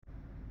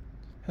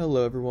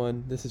Hello,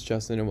 everyone. This is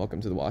Justin, and welcome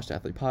to the Washed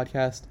Athlete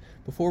Podcast.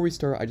 Before we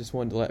start, I just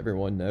wanted to let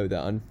everyone know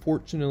that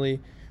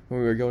unfortunately, when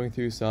we were going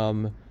through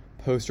some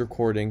post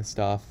recording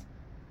stuff,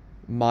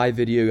 my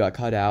video got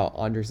cut out.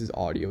 Andres'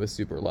 audio was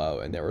super low,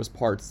 and there was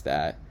parts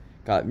that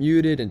got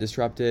muted and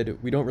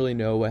disrupted. We don't really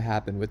know what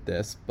happened with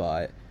this,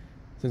 but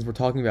since we're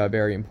talking about a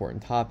very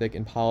important topic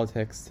in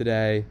politics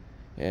today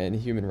and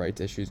human rights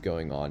issues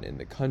going on in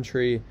the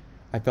country,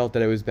 I felt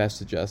that it was best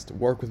to just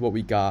work with what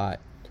we got,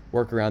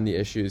 work around the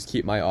issues,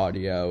 keep my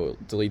audio,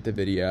 delete the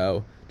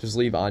video, just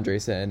leave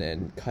Andres in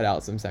and cut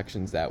out some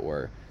sections that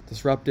were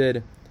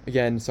disrupted.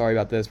 Again, sorry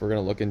about this. We're going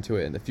to look into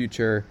it in the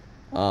future.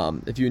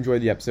 If you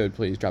enjoyed the episode,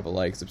 please drop a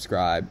like,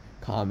 subscribe,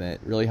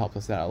 comment. It really helps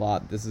us out a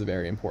lot. This is a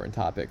very important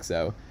topic.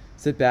 So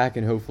sit back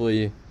and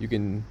hopefully you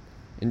can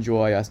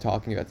enjoy us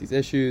talking about these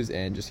issues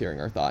and just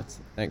hearing our thoughts.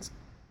 Thanks.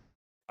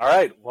 All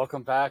right,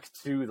 welcome back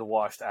to the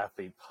Washed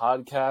Athlete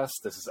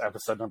Podcast. This is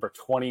episode number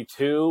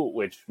 22,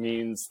 which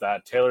means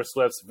that Taylor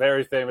Swift's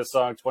very famous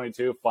song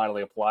 22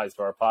 finally applies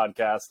to our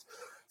podcast.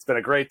 It's been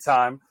a great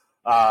time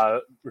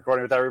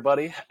recording with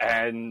everybody,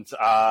 and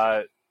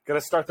going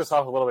to start this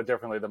off a little bit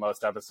differently than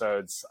most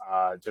episodes,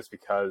 just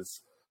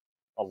because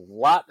a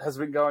lot has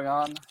been going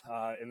on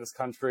in this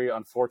country,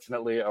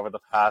 unfortunately, over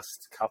the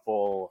past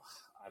couple,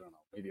 I don't know,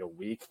 maybe a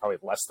week, probably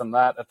less than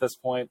that at this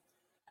point.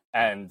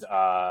 And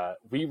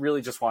we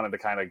really just wanted to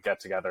kind of get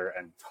together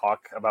and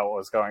talk about what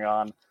was going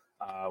on.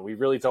 We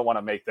really don't want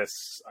to make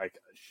this like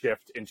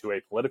shift into a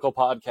political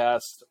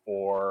podcast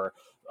or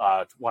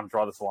want to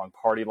draw this along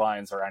party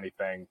lines or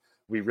anything.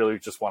 We really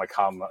just want to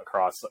come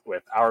across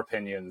with our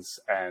opinions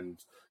and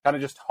kind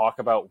of just talk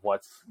about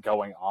what's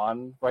going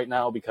on right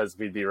now, because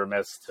we'd be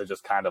remiss to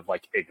just kind of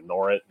like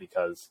ignore it,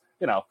 because,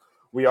 you know,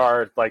 we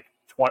are like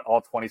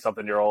all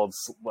 20-something-year-olds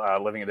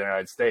living in the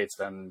United States,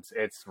 and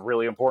it's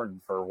really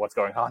important for what's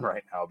going on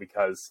right now,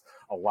 because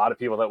a lot of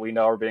people that we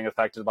know are being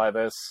affected by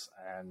this.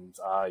 And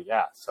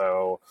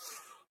so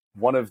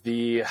one of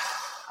the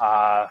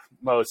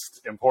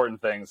most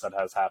important things that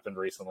has happened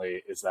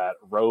recently is that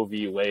Roe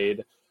v.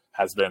 Wade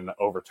has been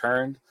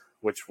overturned,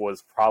 which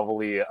was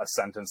probably a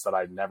sentence that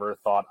I never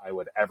thought I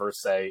would ever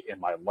say in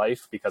my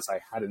life, because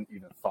I hadn't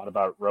even thought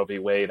about Roe v.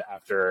 Wade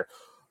after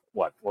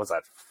what was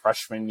that,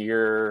 freshman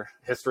year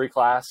history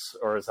class,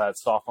 or is that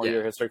sophomore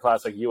year history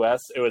class, like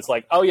US? It was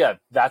like, oh yeah,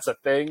 that's a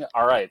thing.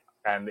 All right.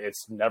 And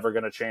it's never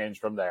going to change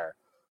from there.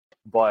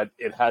 But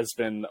it has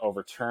been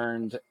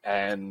overturned,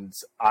 and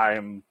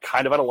I'm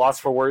kind of at a loss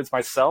for words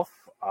myself.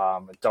 I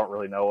don't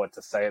really know what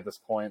to say at this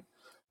point.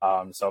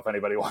 So if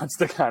anybody wants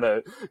to kind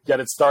of get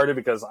it started,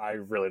 because I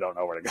really don't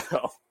know where to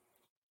go.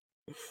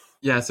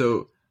 Yeah,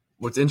 so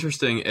what's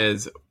interesting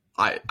is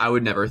I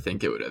would never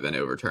think it would have been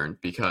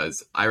overturned,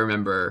 because I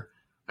remember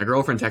my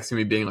girlfriend texting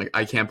me being like,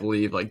 I can't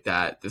believe like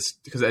that this,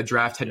 because a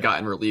draft had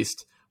gotten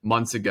released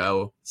months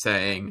ago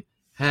saying,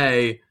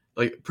 hey,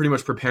 like pretty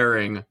much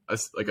preparing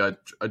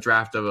a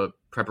draft of a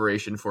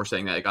preparation for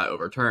saying that it got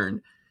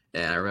overturned.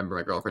 And I remember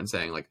my girlfriend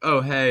saying like,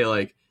 oh, hey,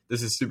 like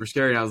this is super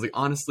scary. And I was like,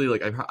 honestly,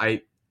 like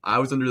I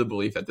was under the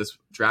belief that this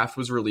draft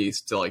was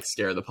released to like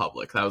scare the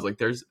public. I was like,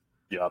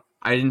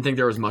 I didn't think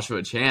there was much of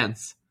a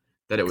chance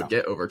that it would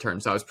get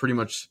overturned. So I was pretty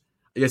much,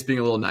 I guess, being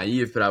a little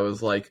naive, but I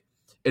was like,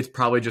 it's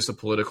probably just a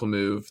political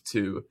move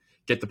to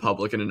get the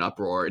public in an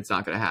uproar. It's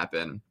not going to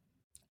happen.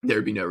 There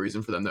would be no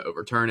reason for them to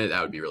overturn it.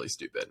 That would be really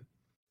stupid.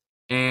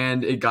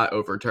 And it got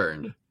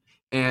overturned.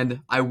 And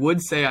I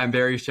would say I'm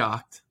very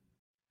shocked,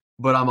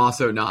 but I'm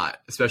also not,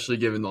 especially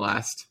given the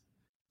last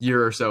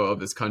year or so of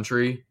this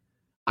country.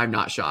 I'm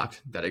not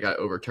shocked that it got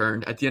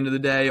overturned at the end of the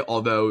day,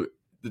 although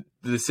the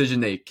decision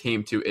they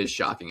came to is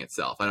shocking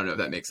itself. I don't know if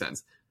that makes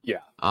sense.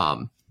 Yeah.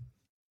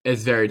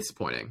 It's very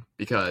disappointing,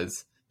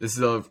 because this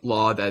is a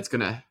law that's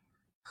going to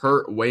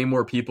hurt way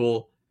more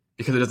people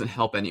because it doesn't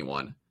help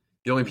anyone.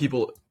 The only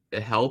people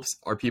it helps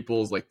are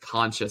people's like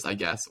conscience, I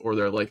guess, or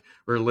their like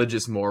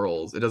religious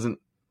morals. It doesn't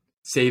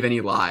save any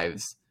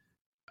lives,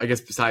 I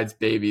guess, besides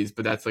babies,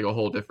 but that's like a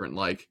whole different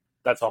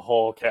that's a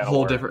whole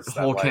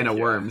can of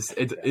worms.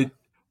 It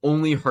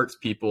only hurts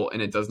people,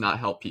 and it does not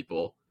help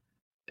people,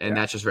 and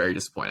that's just very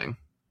disappointing.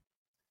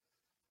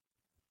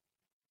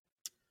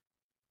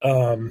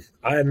 I'm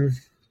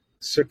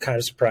kind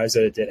of surprised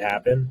that it did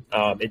happen.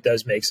 It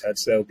does make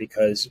sense, though,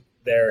 because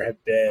there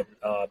have been,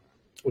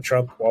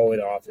 Trump, while in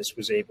office,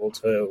 was able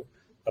to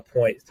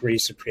appoint 3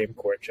 Supreme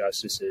Court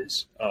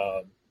justices.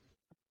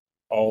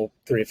 All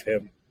 3 of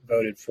whom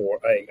voted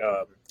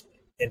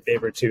in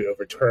favor to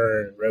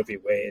overturn Roe v.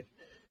 Wade.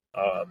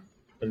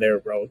 And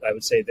I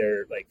would say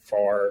they're like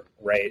far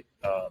right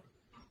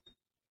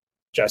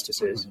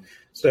justices. Mm-hmm.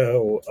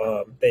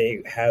 So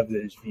they have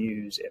those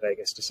views, and I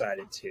guess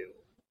decided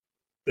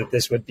that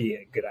this would be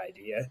a good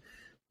idea.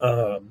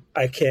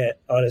 I can't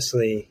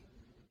honestly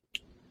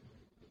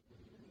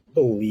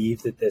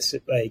believe that this,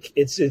 like,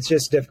 it's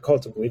just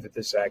difficult to believe that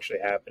this is actually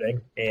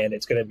happening, and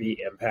it's going to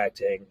be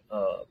impacting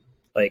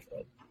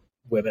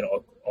women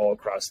all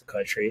across the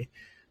country.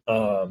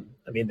 I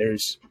mean,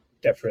 there's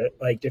different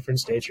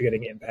states are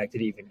getting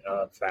impacted even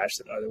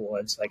faster than other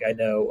ones. Like, I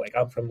know, like,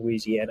 I'm from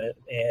Louisiana,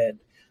 and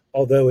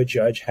although a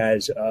judge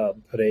has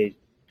put a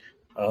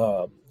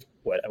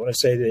what I want to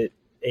say that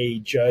a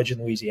judge in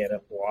Louisiana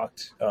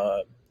blocked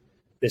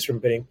this from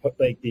being put,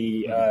 like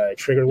the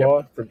trigger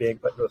law from being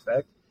put into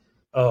effect.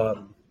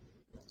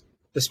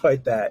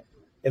 Despite that,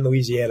 in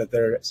Louisiana,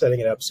 they're setting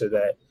it up so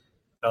that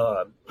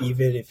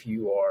even if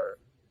you are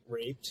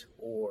raped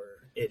or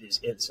it is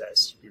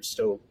incest, you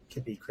still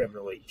can be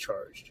criminally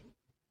charged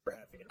for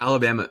having an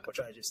Alabama, which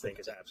I just think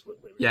is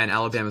absolutely ridiculous. Yeah, and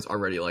Alabama's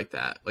already like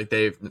that. Like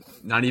they've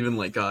not even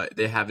like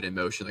they have it in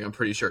motion. Like I'm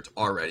pretty sure it's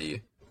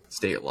already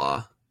state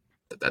law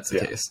that that's the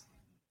case.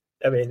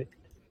 I mean,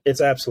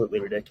 it's absolutely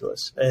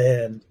ridiculous.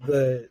 And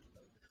the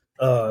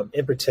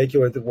in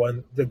particular,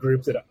 the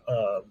group that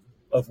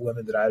of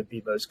women that I would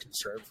be most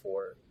concerned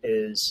for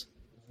is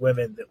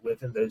women that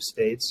live in those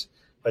states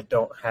but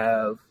don't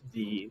have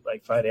the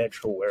like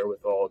financial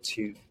wherewithal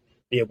to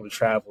be able to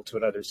travel to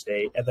another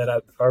state. And then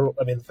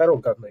the federal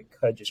government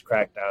could just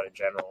crack down in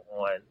general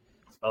on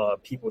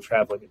people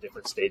traveling to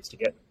different states to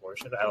get an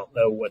abortion. I don't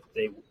know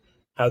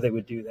how they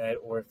would do that,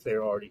 or if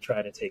they're already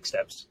trying to take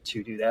steps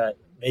to do that.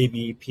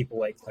 Maybe people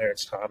like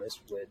Clarence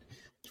Thomas would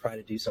try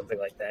to do something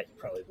like that. He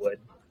probably would.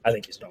 I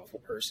think he's an awful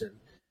person.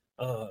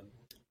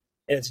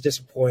 And it's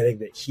disappointing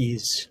that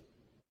he's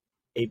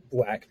a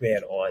black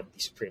man on the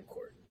Supreme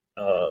Court.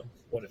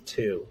 One of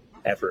two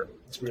ever.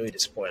 It's really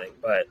disappointing.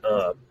 But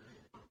I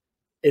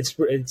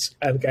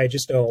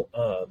just don't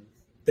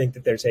think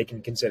that they're taking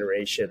into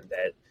consideration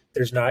that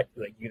there's not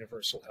like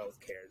universal health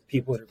care.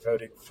 People that are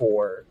voting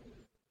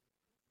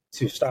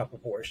to stop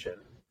abortion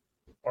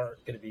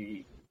aren't going to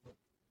be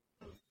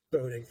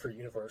voting for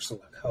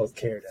universal health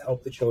care to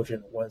help the child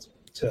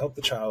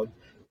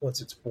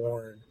once it's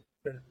born.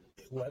 They're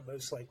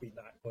most likely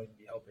not going to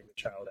be helping the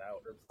child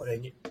out or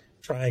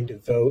trying to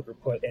vote or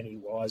put any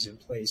laws in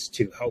place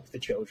to help the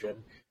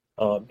children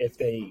if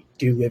they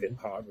do live in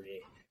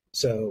poverty.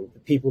 So the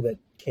people that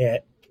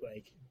can't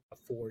like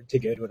afford to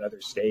go to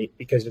another state,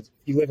 because if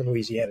you live in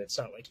Louisiana, it's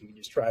not like you can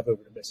just drive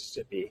over to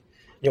Mississippi.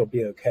 You'll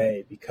be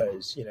okay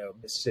because,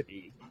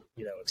 Mississippi,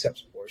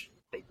 accepts abortion.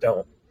 They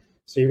don't.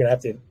 So you're going to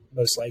have to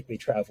most likely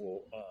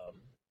travel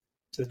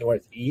to the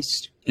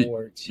northeast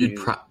or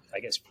to, I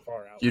guess,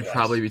 far out. You'd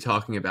probably be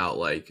talking about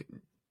like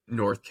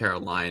North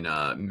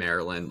Carolina,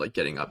 Maryland, like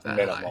getting up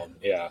that high.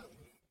 Yeah.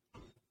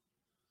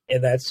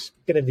 And that's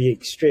going to be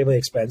extremely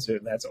expensive.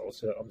 And that's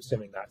also, I'm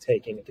assuming, not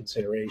taking into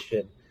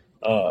consideration,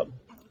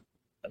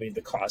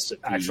 the cost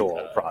of the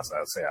actual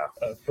process.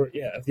 Of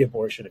the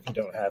abortion. If you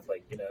don't have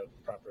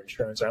proper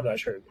insurance, I'm not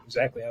sure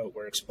exactly how it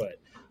works, but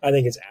I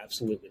think it's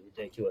absolutely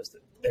ridiculous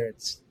that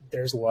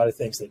there's a lot of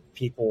things that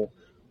people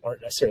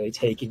aren't necessarily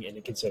taking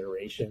into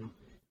consideration.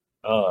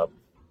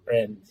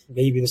 And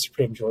maybe the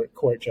Supreme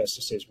Court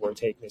justices were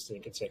taking this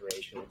into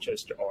consideration and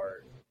just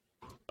are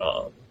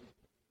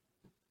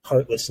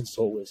heartless and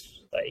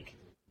soulless,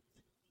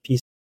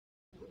 peace.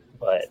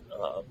 But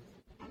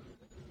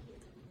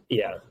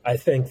I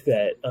think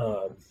that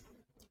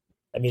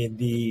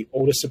the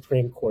oldest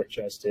Supreme Court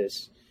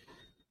justice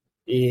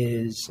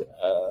is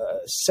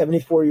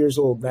 74 years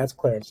old, and that's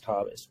Clarence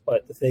Thomas.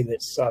 But the thing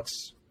that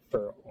sucks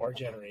for our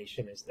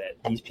generation is that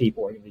these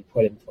people are going to be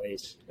put in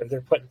place, or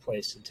they're put in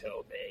place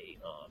until they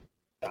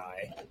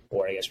die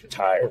or I guess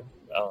retire.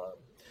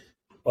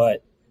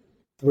 But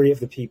three of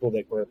the people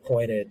that were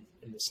appointed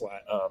in this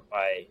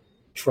by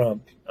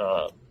Trump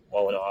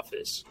while in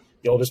office,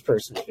 the oldest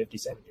person is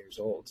 57 years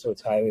old, so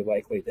it's highly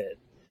likely that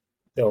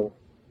they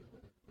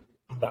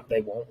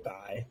won't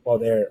die while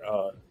they're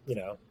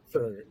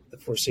for the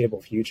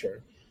foreseeable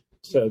future.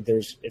 So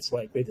it's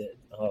likely that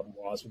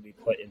laws will be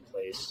put in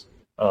place,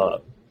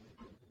 or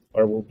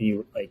will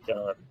be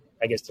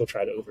I guess they'll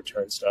try to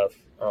overturn stuff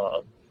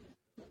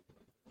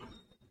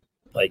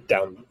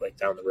down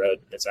the road.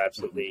 It's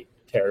absolutely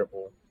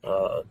terrible.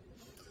 I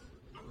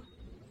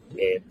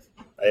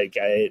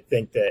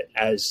think that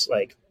as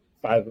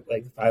five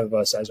of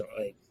us as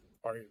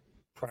our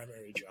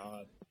primary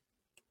job,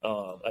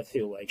 I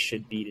feel like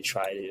should be to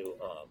try to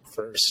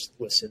first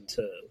listen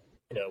to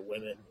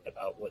women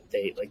about what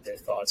they their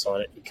thoughts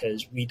on it,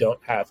 because we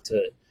don't have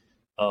to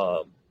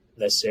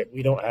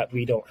we don't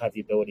have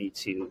the ability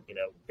to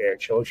bear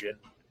children.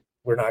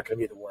 We're not going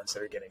to be the ones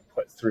that are getting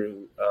put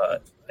through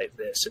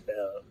this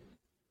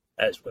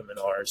as women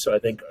are. So I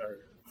think our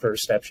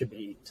first step should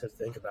be to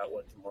think about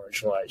what the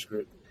marginalized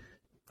group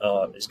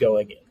is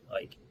going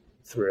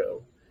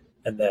through,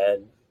 and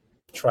then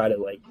try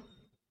to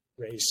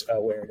raise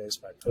awareness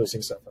by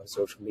posting stuff on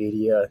social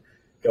media,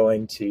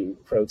 going to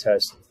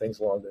protests and things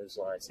along those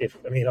lines.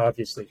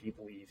 Obviously, if you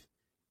believe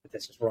that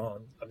this is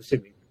wrong, I'm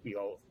assuming we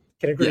all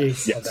can agree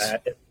on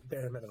that at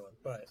bare minimum.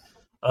 But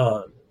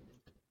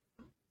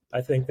I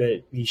think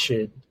that we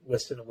should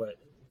listen to what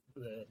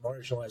the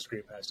marginalized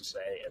group has to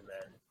say, and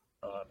then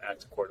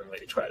act accordingly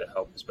to try to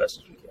help as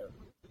best as we can.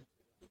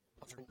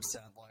 You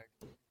said,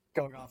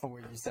 going off of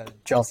what you said,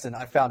 Justin,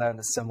 I found out in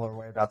a similar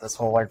way about this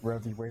whole Roe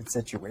v. Wade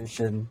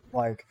situation.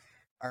 I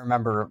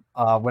remember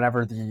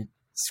whenever the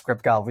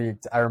script got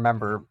leaked, I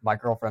remember my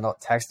girlfriend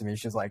texted me.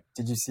 She was like,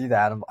 "Did you see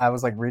that?" And I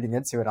was reading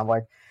into it. I'm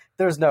like,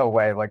 there's no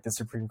way like the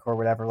Supreme Court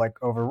would ever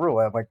like overrule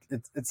it. Like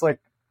it's like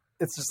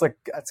it's just like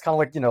it's kind of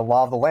like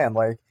law of the land.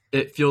 Like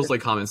It feels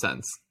like common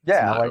sense. Yeah,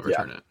 to not like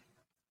overturn it.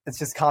 it's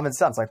just common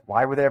sense. Like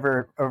why would they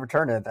ever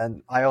overturn it?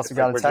 And I also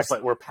got a we're text. just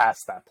like we're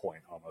past that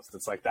point almost.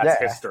 It's like that's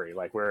history.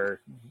 Like we're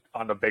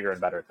on to bigger and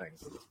better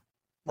things.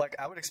 Like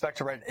I would expect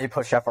to write an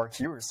A-push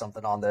FRQ or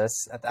something on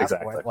this at that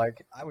Exactly. point.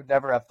 Like I would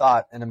never have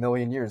thought in a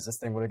million years this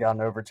thing would have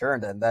gotten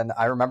overturned. And then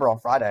I remember on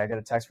Friday I get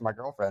a text from my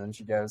girlfriend and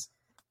she goes,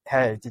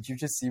 "Hey, did you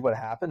just see what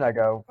happened?" I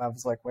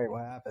was like, "Wait,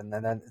 what happened?"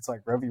 And then it's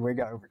like Roe v. Wade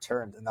got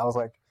overturned, and I was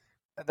like,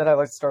 and then I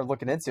like started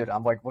looking into it.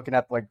 I'm like looking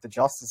at like the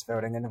justice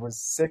voting, and it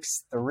was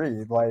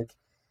 6-3. Like,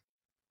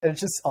 and it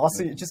just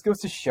honestly, it just goes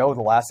to show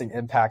the lasting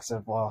impacts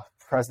of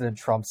President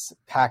Trump's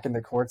packing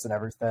the courts and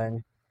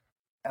everything.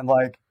 And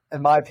like,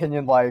 in my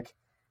opinion, like.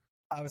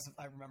 I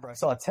remember I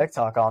saw a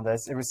TikTok on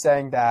this. It was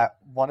saying that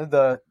one of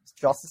the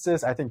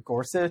justices, I think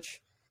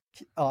Gorsuch,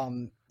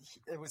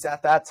 it was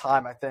at that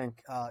time, I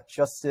think,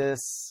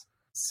 Justice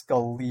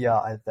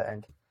Scalia, I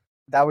think.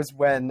 That was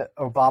when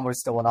Obama was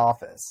still in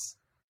office.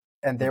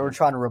 And they were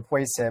trying to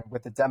replace him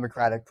with a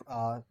Democratic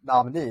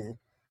nominee.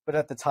 But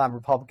at the time,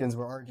 Republicans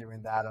were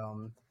arguing that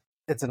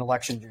it's an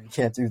election year. You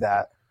can't do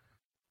that.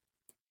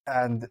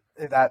 And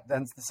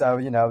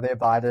so, they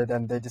abided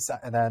and they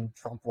decided, and then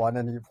Trump won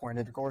and he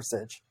appointed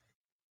Gorsuch.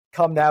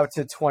 Come now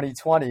to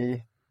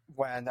 2020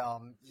 when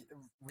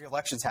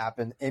re-elections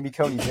happened, Amy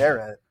Coney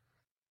Barrett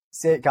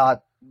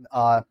got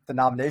the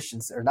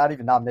nominations, or not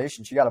even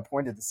nomination, she got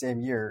appointed the same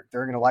year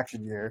during an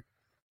election year.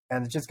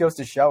 And it just goes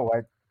to show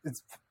like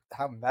it's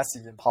how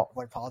messy and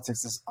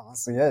politics this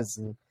honestly is.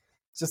 And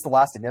it's just the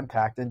lasting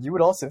impact. And you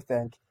would also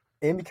think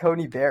Amy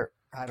Coney Barrett,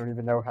 I don't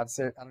even know how to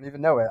say it, I don't even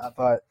know it,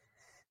 but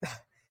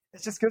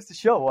it just goes to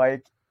show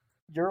like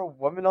you're a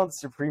woman on the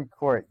Supreme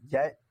Court,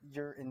 yet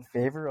you're in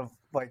favor of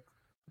like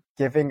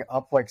giving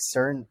up like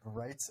certain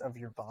rights of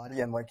your body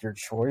and like your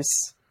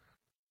choice.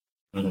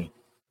 Mm-hmm.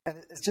 And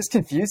it just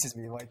confuses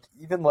me. Like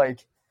even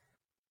like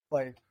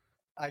I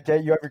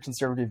get you have your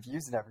conservative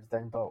views and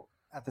everything, but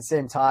at the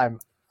same time,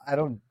 I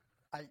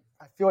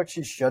feel like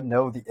she should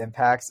know the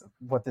impacts of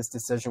what this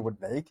decision would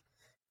make.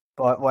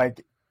 But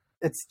like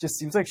it just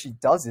seems like she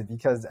doesn't,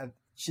 because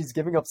she's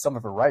giving up some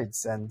of her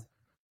rights, and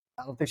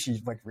I don't think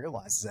she like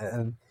realizes it.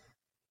 And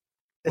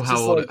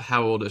Well,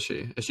 how old is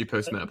she? Is she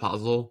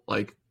postmenopausal?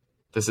 Like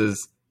this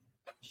is.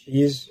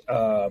 She's.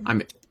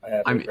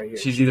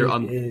 She's either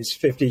is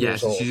 50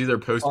 years old. She's either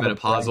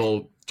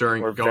postmenopausal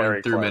during Or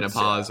going through close,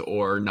 menopause,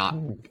 or not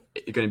going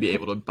to be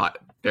able to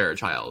bear a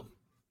child.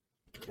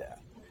 Yeah,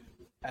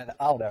 and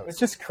I don't know. It's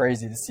just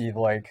crazy to see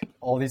like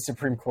all these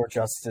Supreme Court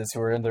justices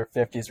who are in their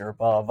 50s or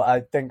above.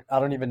 I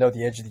don't even know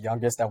the age of the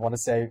youngest. I want to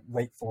say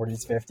late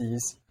 40s,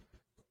 50s,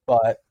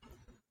 but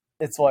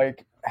it's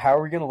like, how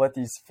are we going to let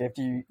these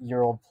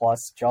 50-year-old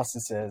plus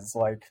justices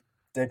like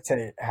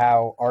dictate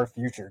how our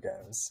future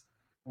goes,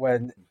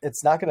 when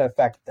it's not going to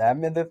affect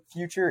them in the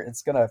future?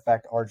 It's going to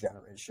affect our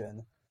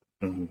generation.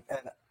 Mm-hmm.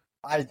 And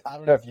I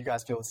don't know if you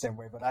guys feel the same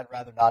way, but I'd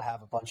rather not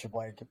have a bunch of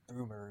like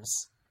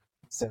boomers,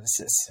 so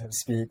to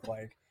speak,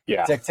 like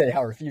dictate how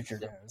our future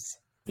goes.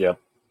 Yeah.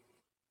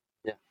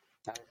 Yeah.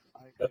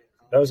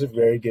 That was a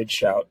very good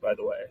shout, by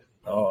the way.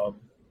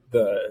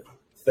 The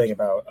thing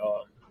about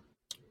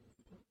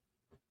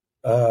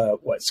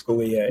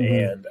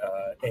Scalia and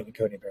Amy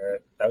Coney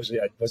Barrett. I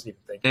wasn't even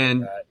thinking of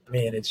that. I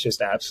mean, it's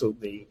just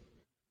absolutely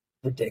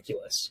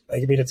ridiculous.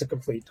 Like, I mean, it's a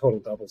complete, total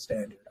double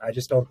standard. I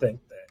just don't think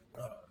that.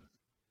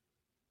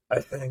 I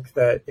think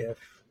that if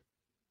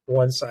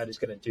one side is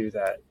going to do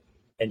that,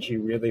 and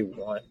you really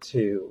want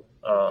to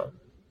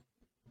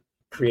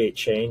create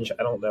change,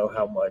 I don't know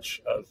how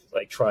much of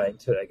like trying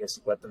to, I guess,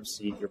 let them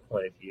see your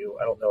point of view.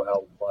 I don't know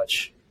how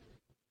much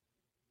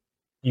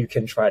you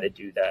can try to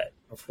do that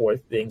before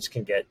things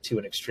can get to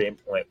an extreme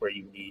point where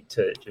you need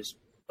to just,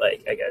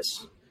 like, I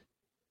guess,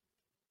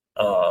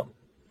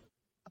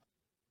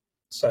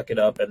 suck it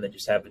up and then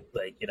just have it,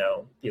 like,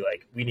 be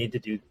like, we need to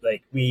do,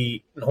 like,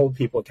 we hold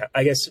people,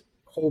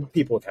 hold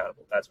people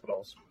accountable. That's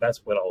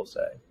what I'll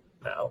say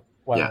now.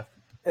 Well, yeah.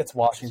 It's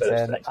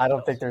Washington. I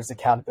don't think there's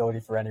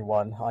accountability for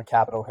anyone on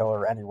Capitol Hill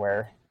or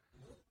anywhere.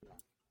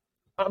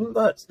 I'm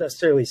not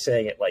necessarily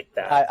saying it like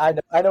that.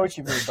 I know what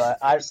you mean, but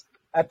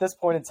at this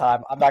point in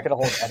time, I'm not going to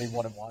hold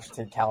anyone in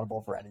Washington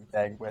accountable for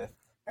anything with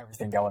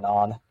everything going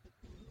on.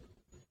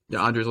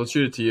 Yeah, Andres, let's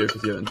shoot it to you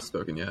because you haven't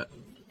spoken yet.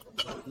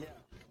 Yeah,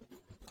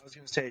 I was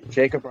going to say,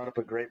 Jacob brought up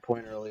a great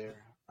point earlier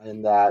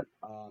in that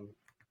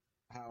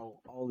how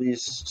all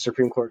these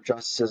Supreme Court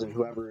justices and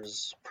whoever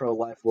is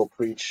pro-life will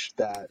preach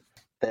that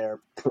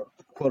they're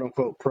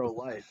quote-unquote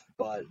pro-life,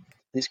 but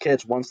these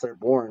kids, once they're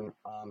born,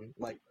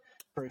 like,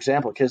 for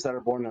example, kids that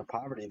are born in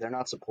poverty, they're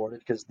not supported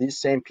because these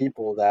same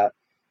people that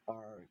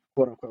are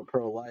quote-unquote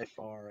pro-life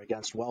are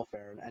against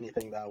welfare and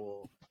anything that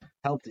will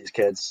help these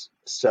kids.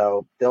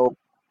 So they'll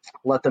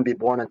let them be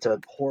born into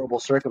horrible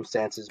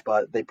circumstances,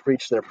 but they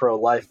preach they're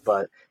pro-life.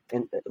 But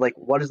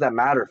what does that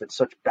matter if it's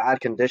such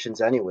bad conditions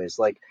anyways?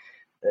 Like,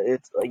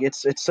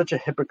 it's such a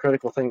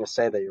hypocritical thing to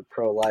say that you're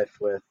pro-life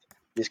with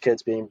these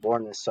kids being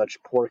born in such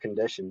poor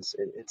conditions.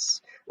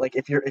 It's like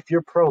if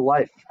you're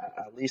pro-life,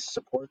 at least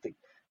support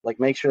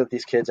make sure that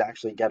these kids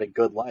actually get a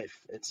good life.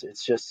 It's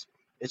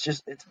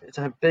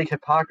a big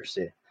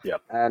hypocrisy.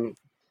 Yep. And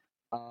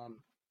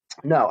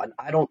no, and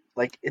I don't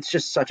it's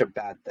just such a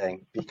bad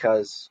thing,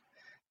 because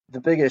the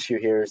big issue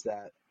here is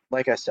that,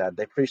 like I said,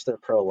 they preach they're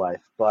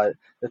pro-life,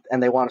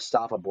 and they want to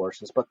stop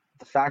abortions. But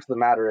the fact of the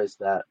matter is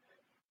that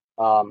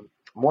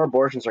more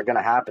abortions are going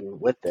to happen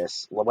with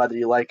this, whether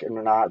you like it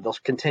or not. They'll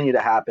continue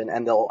to happen,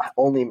 and they'll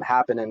only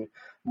happen in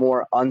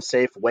more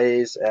unsafe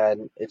ways.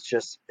 And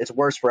it's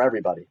worse for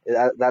everybody.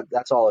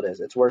 That's all it is.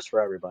 It's worse for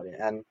everybody.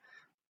 And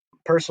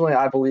personally,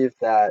 I believe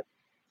that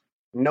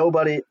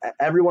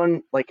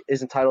everyone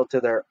is entitled to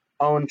their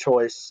own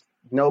choice.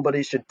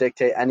 Nobody should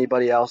dictate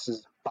anybody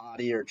else's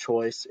body or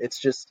choice. It's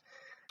just,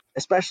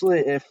 especially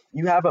if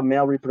you have a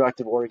male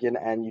reproductive organ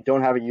and you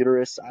don't have a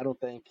uterus, I don't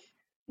think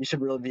you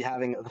should really be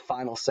having the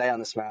final say on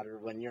this matter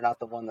when you're not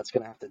the one that's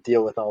going to have to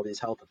deal with all these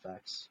health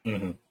effects.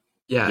 Mm-hmm.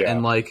 Yeah,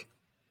 and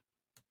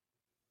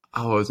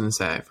I was going to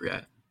say, I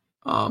forget.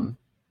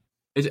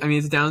 It's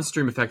a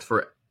downstream effect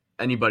for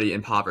anybody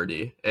in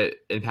poverty. It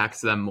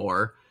impacts them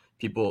more.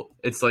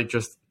 It's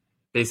just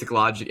basic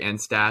logic and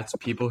stats.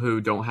 People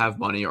who don't have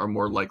money are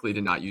more likely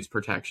to not use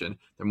protection.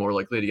 They're more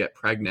likely to get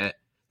pregnant.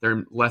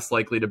 They're less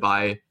likely to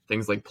buy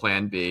things like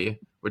Plan B,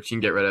 which can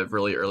get rid of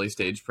really early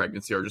stage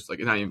pregnancy, or just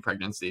not even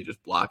pregnancy,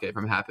 just block it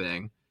from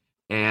happening.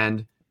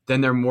 And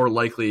then they're more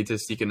likely to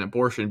seek an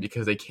abortion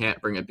because they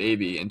can't bring a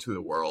baby into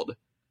the world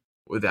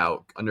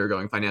without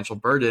undergoing financial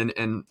burden.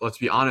 And let's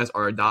be honest,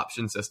 our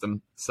adoption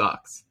system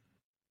sucks.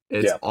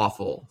 It's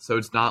awful. So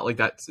it's not like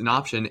that's an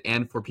option.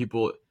 And for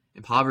people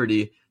in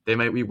poverty, they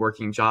might be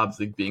working jobs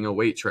like being a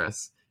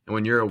waitress. And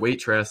when you're a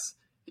waitress,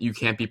 you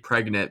can't be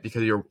pregnant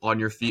because you're on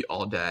your feet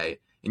all day.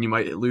 And you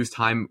might lose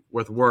time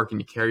with work, and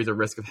you carry the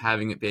risk of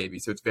having a baby.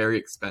 So it's very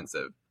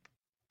expensive.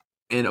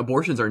 And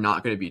abortions are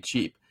not going to be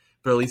cheap,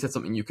 but at least that's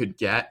something you could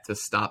get to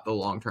stop the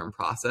long-term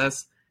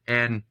process.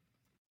 And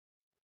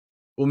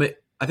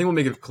I think we'll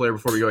make it clear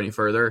before we go any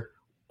further.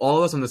 All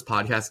of us on this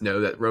podcast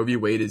know that Roe v.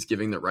 Wade is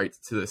giving the rights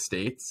to the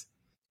states,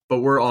 but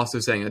we're also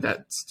saying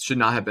that should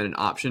not have been an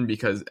option,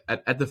 because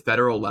at the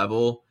federal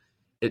level,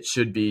 it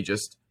should be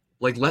just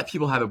let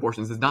people have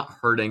abortions. It's not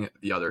hurting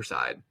the other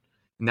side.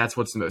 And that's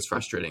what's the most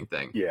frustrating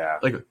thing. Yeah.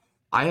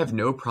 I have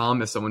no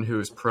problem if someone who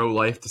is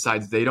pro-life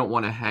decides they don't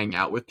want to hang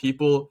out with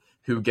people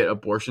who get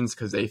abortions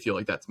because they feel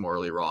like that's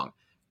morally wrong.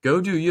 Go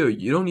do you.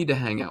 You don't need to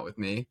hang out with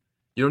me.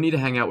 You don't need to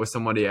hang out with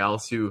somebody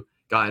else who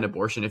got an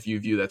abortion if you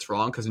view that's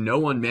wrong, because no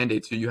one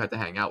mandates who you have to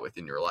hang out with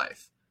in your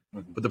life.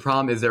 Mm-hmm. But the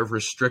problem is they're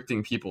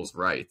restricting people's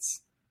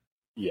rights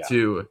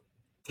to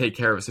take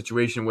care of a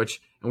situation,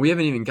 and we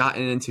haven't even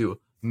gotten into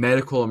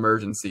medical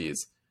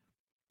emergencies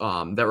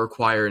that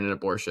require an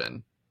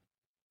abortion.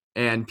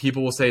 And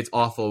people will say it's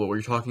awful, but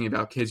we're talking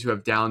about kids who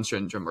have Down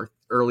syndrome or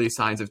early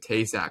signs of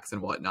Tay-Sachs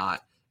and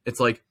whatnot. It's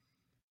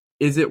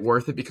is it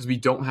worth it? Because we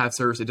don't have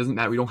service. It doesn't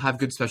matter. We don't have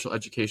good special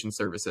education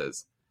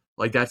services.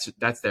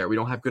 That's there. We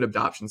don't have good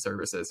adoption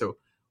services. So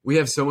we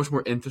have so much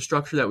more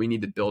infrastructure that we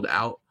need to build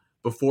out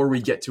before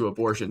we get to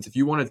abortions. If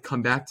you want to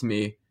come back to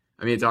me,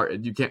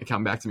 you can't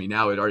come back to me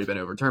now. It had already been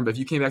overturned. But if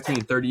you came back to me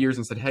in 30 years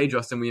and said, hey,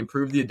 Justin, we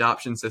improved the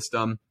adoption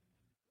system,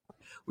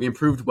 we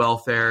improved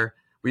welfare,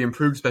 we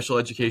improved special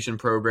education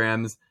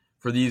programs.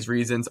 For these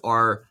reasons,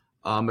 our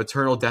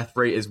maternal death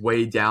rate is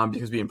way down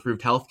because we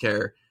improved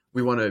healthcare.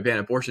 We want to ban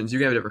abortions. You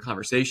can have a different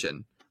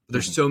conversation. But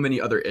there's so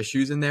many other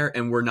issues in there,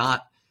 and we're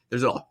not.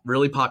 There's a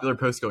really popular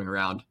post going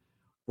around.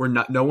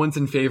 No one's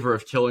in favor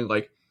of killing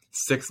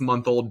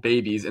 6-month-old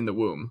babies in the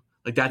womb.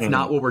 That's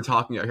not what we're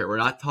talking about here. We're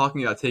not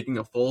talking about taking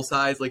a full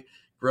size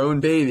grown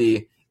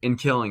baby and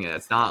killing it.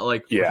 It's not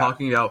we're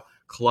talking about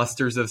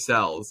clusters of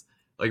cells.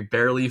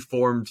 Barely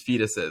formed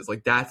fetuses.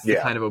 That's the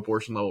kind of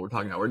abortion level we're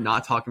talking about. We're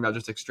not talking about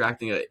just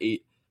extracting a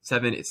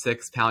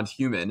 6 pound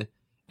human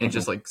and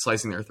just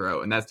slicing their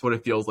throat. And that's what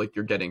it feels like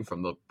you're getting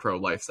from the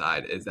pro-life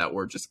side, is that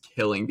we're just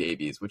killing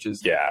babies, which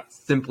is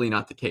simply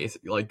not the case.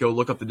 Go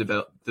look up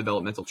the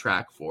developmental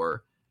track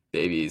for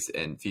babies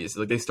and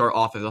fetuses. They start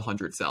off as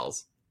 100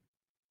 cells.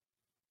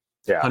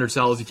 100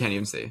 cells you can't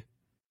even see.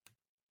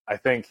 I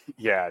think,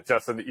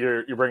 Justin,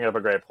 you're bringing up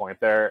a great point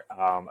there,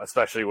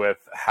 especially with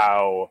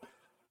how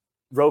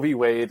Roe v.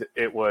 Wade,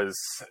 it was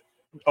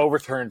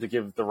overturned to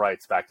give the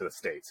rights back to the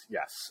states.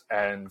 Yes.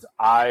 And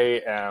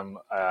I am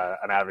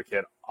an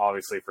advocate,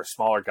 obviously, for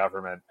smaller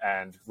government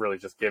and really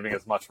just giving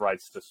as much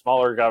rights to the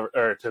smaller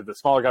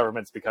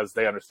governments, because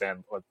they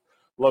understand what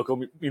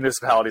local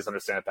municipalities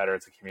understand it better.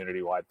 It's a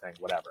community-wide thing,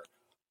 whatever.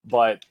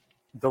 But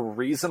the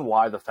reason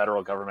why the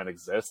federal government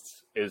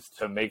exists is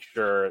to make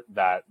sure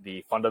that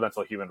the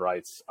fundamental human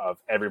rights of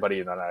everybody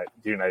in the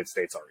United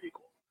States are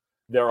equal.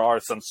 There are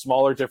some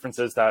smaller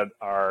differences that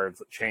are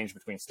changed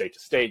between state to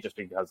state just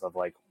because of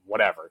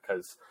whatever,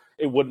 because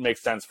it wouldn't make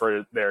sense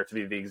for there to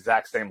be the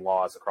exact same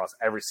laws across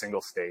every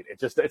single state.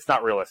 It's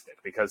not realistic,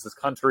 because this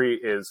country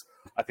is,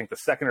 I think, the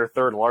second or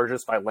third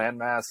largest by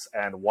landmass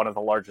and one of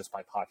the largest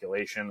by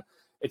population.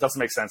 it doesn't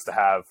make sense to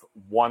have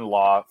one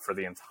law for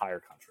the entire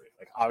country.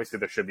 Like, obviously,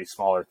 there should be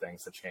smaller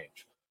things that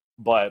change.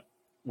 But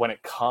when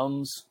it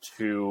comes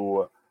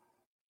to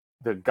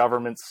the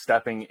government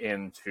stepping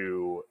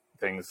into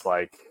things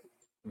like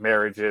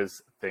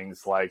marriages,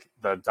 things like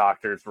the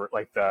doctors,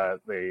 like the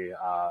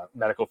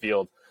medical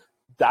field,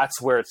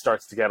 that's where it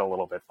starts to get a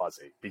little bit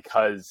fuzzy.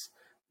 Because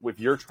if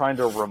you're trying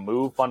to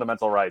remove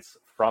fundamental rights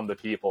from the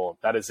people,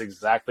 that is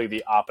exactly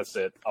the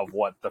opposite of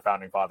what the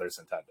Founding Fathers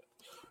intended.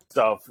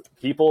 So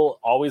if people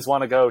always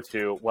want to go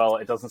to, well,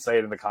 it doesn't say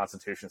it in the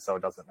Constitution, so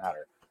it doesn't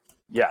matter.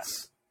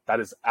 Yes, that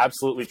is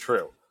absolutely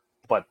true.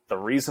 But the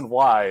reason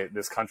why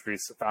this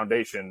country's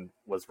foundation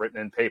was written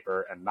in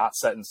paper and not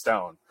set in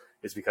stone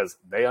is because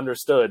they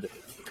understood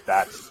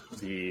that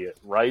the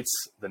rights,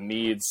 the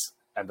needs,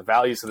 and the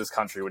values of this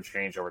country would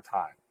change over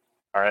time.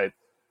 All right?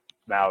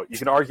 Now, you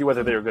can argue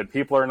whether they were good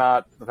people or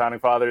not, the Founding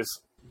Fathers.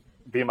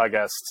 Be my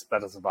guest,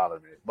 that doesn't bother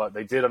me. But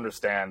they did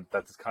understand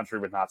that this country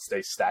would not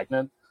stay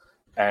stagnant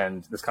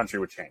and this country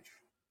would change.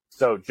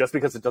 So just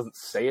because it doesn't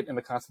say it in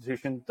the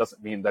Constitution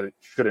doesn't mean that it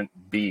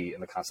shouldn't be in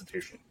the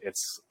Constitution.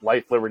 It's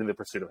life, liberty, and the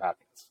pursuit of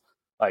happiness.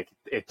 Like,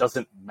 it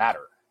doesn't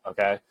matter,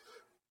 okay?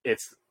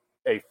 It's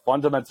a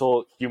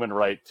fundamental human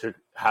right to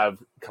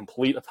have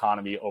complete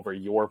autonomy over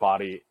your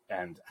body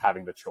and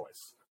having the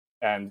choice.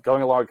 And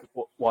going along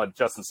with what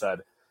Justin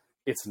said,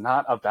 it's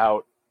not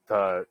about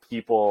the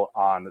people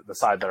on the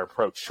side that are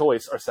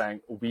pro-choice are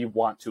saying, we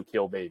want to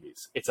kill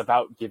babies. It's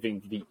about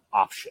giving the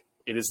option.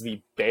 It is the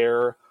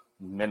bare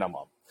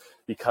minimum.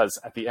 Because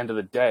at the end of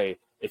the day,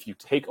 if you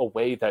take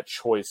away that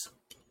choice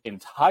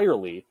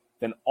entirely,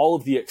 then all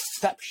of the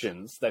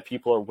exceptions that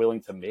people are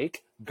willing to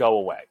make go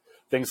away.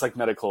 Things like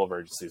medical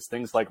emergencies,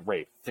 things like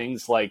rape,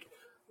 things like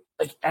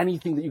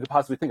anything that you could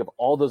possibly think of,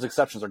 all those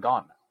exceptions are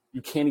gone now.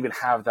 You can't even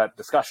have that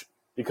discussion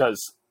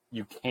because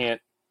you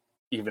can't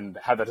even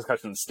have that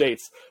discussion in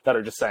states that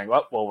are just saying,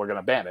 well, we're going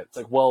to ban it. It's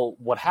like, well,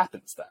 what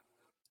happens then?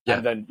 Yeah.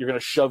 And then you're going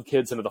to shove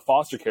kids into the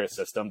foster care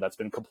system that's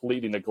been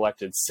completely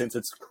neglected since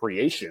its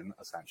creation,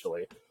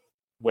 essentially,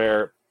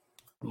 where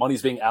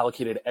money's being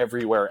allocated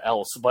everywhere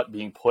else but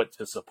being put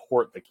to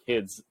support the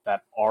kids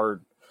that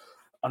are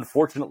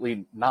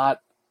unfortunately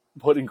not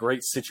put in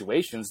great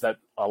situations that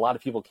a lot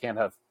of people can't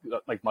have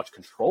like much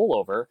control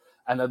over.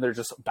 And then they're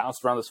just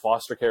bounced around this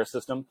foster care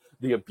system.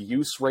 The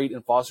abuse rate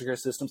in foster care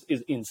systems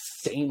is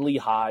insanely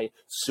high.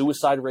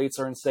 Suicide rates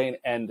are insane.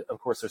 And of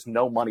course, there's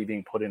no money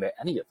being put into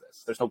any of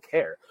this. There's no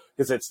care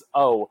because it's,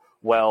 oh,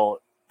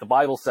 well, the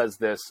Bible says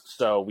this,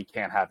 so we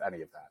can't have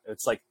any of that.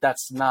 It's like,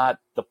 that's not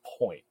the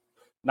point.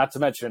 Not to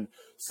mention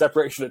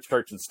separation of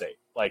church and state,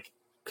 like,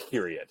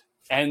 period.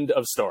 End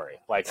of story.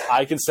 Like,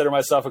 I consider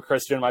myself a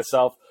Christian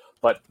myself,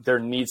 but there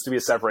needs to be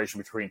a separation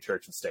between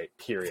church and state,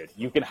 period.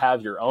 You can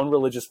have your own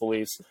religious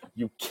beliefs.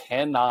 You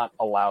cannot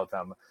allow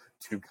them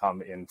to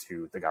come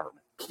into the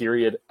government,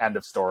 period. End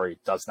of story.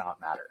 Does not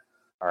matter.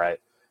 All right?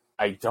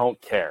 I don't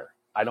care.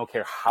 I don't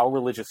care how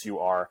religious you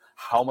are,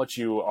 how much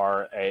you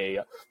are a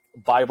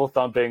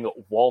Bible-thumping,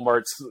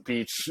 Walmart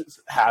speech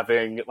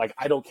having, like,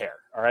 I don't care.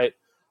 All right?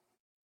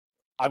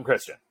 I'm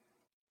Christian.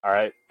 All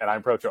right? And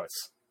I'm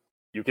pro-choice.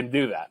 You can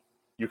do that.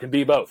 You can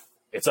be both.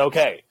 It's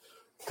okay.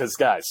 Because,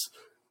 guys,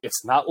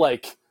 it's not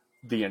like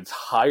the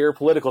entire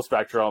political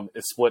spectrum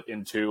is split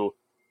into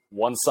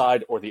one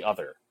side or the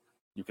other.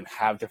 You can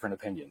have different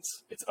opinions.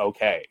 It's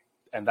okay.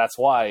 And that's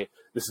why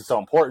this is so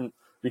important,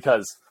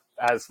 because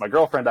as my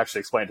girlfriend actually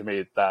explained to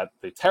me, that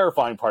the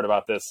terrifying part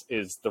about this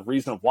is the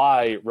reason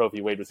why Roe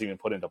v. Wade was even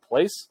put into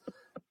place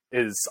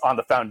is on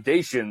the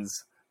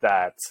foundations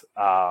that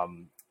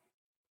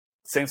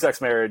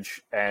same-sex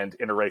marriage and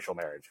interracial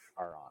marriage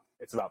are on.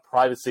 It's about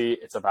privacy.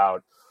 It's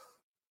about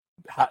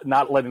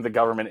not letting the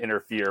government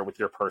interfere with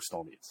your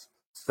personal needs.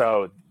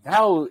 So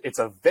now it's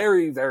a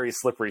very, very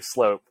slippery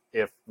slope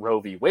if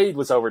Roe v. Wade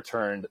was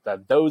overturned,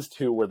 that those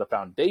two were the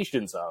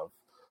foundations of.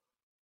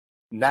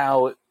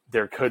 Now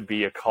there could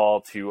be a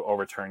call to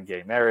overturn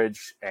gay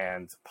marriage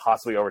and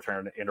possibly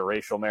overturn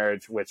interracial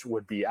marriage, which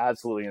would be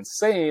absolutely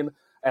insane.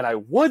 And I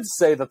would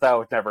say that that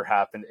would never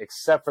happen,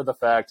 except for the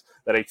fact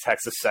that a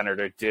Texas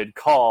senator did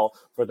call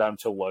for them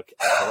to look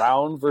at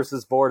Brown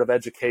versus Board of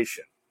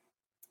Education.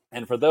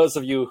 And for those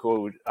of you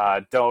who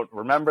don't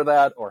remember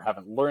that or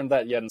haven't learned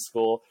that yet in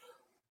school,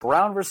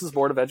 Brown versus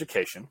Board of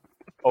Education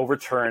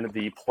overturned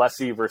the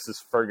Plessy versus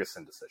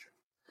Ferguson decision.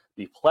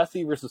 The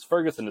Plessy versus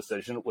Ferguson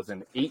decision was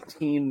in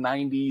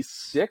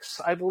 1896,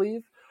 I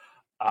believe.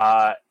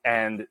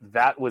 And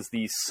that was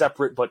the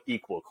separate but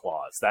equal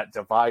clause that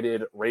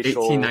divided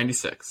racial...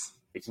 1896.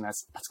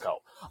 1896, let's go.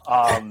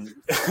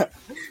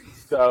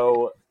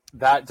 So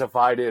that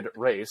divided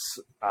race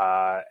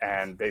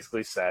and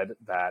basically said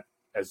that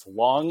as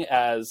long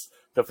as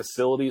the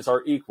facilities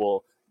are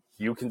equal,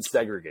 you can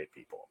segregate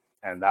people.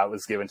 And that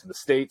was given to the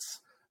states.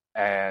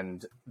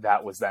 And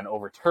that was then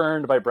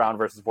overturned by Brown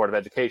versus Board of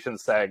Education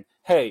saying,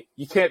 hey,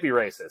 you can't be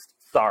racist.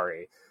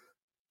 Sorry.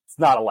 It's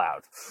not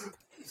allowed.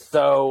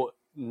 So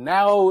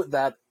now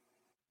that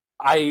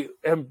I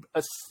am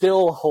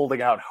still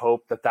holding out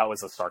hope that that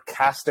was a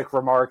sarcastic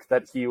remark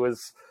that he was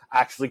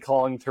actually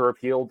calling to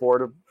repeal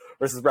Board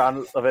versus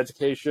Brown of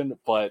Education,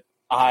 but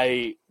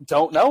I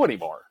don't know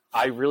anymore.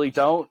 I really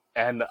don't,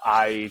 and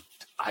I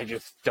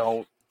just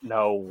don't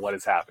know what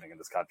is happening in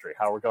this country.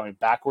 How we're going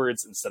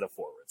backwards instead of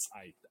forwards.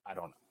 I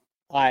don't know.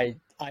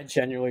 I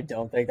genuinely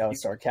don't think that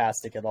was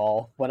sarcastic at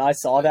all. When I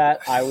saw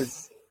that, I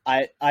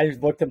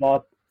looked him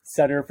up.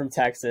 Senator from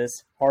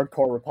Texas,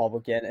 hardcore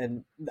Republican,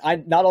 and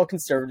not all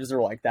conservatives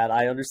are like that.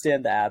 I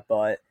understand that,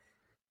 but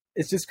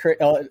it's just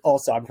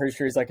also, I'm pretty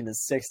sure he's like in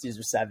his 60s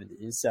or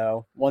 70s.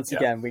 So once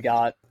again, we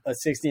got a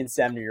 60 and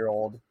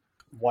 70-year-old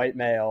white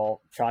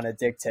male trying to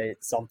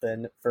dictate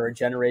something for a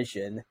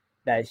generation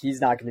that he's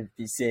not going to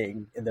be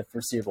seeing in the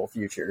foreseeable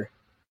future.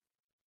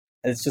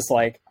 And it's just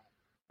like,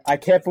 I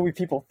can't believe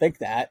people think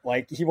that.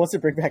 Like, he wants to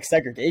bring back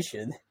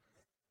segregation.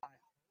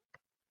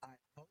 I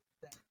hope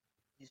that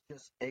he's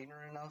just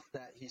ignorant enough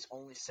that he's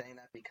only saying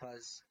that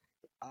because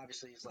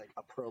obviously he's like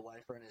a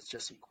pro-lifer and is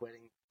just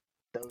equating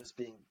those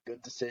being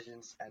good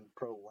decisions and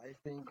pro-life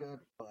being good.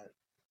 But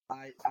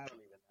I don't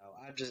even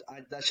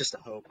know. That's just a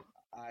hope.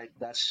 I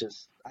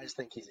just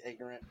think he's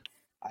ignorant.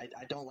 I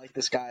don't like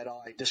this guy at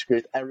all. I disagree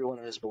with every one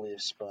of his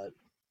beliefs, but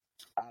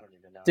I don't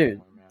even know. Dude,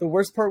 anymore, man. the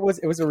worst part was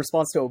it was a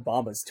response to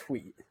Obama's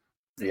tweet.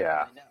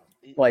 Yeah. I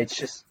know. Like,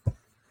 it's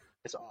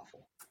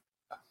awful.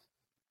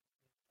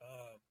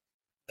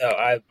 No,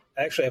 I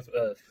actually have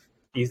a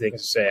few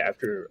things to say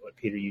after what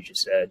Peter you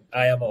just said.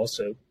 I am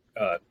also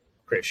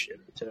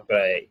Christian, but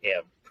I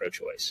am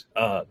pro-choice.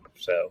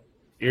 So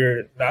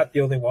you're not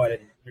the only one,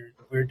 and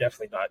we're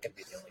definitely not going to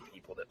be the only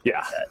people that believe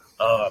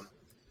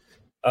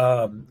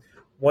that.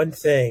 One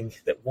thing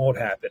that won't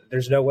happen,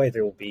 there's no way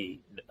there will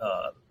be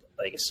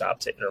like a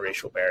stop to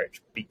interracial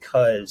marriage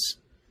because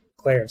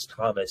Clarence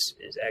Thomas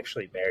is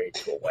actually married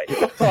to a white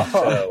woman.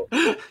 So,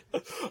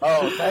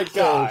 thank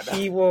God.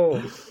 He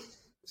will.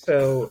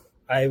 So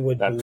I would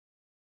believe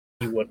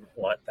he wouldn't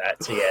want that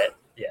to get.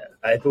 Yeah,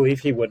 I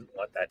believe he wouldn't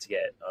want that to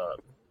get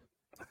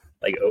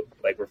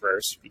like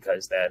reversed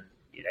because then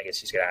I guess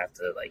he's gonna have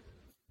to like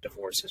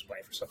divorce his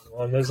wife or something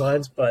along those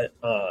lines. But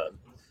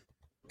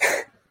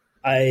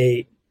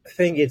I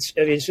think it's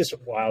just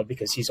wild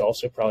because he's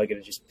also probably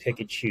going to just pick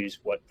and choose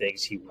what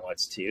things he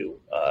wants to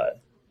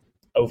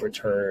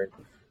overturn,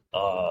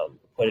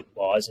 put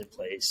laws in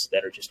place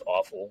that are just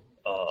awful.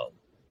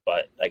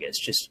 But I guess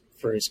just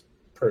for his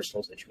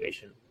personal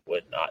situation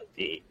would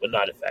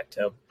not affect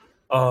him.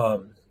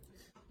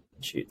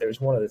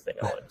 There's one other thing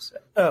I want to say.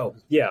 Oh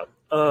yeah,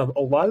 a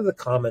lot of the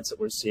comments that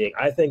we're seeing,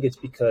 I think it's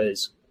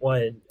because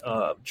when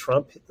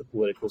Trump hit the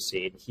political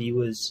scene, he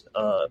was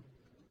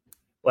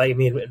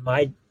in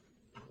my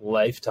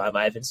lifetime,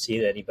 I haven't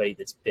seen anybody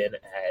that's been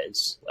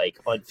as like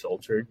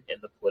unfiltered in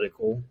the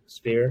political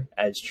sphere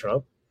as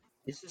Trump.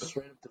 He's just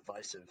straight up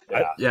divisive.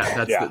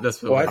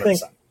 That's well,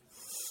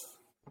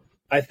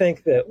 I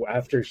think that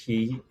after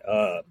he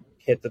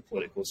hit the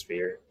political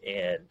sphere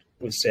and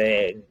was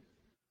saying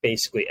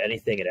basically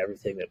anything and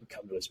everything that would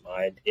come to his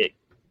mind, it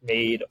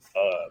made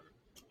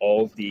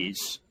all of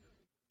these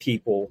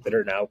people that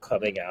are now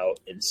coming out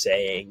and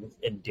saying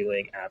and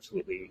doing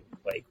absolutely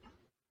like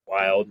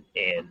wild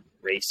and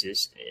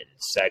racist and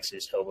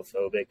sexist,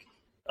 homophobic,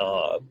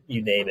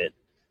 you name it,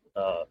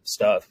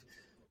 stuff.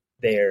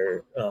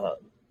 They're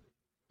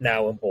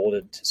now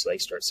emboldened to like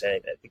start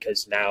saying that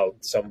because now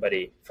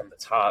somebody from the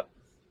top,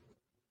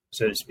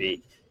 so to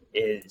speak,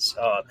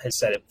 has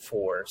said it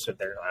before. So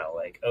they're now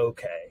like,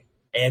 okay,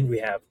 and we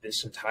have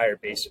this entire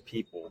base of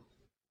people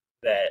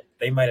that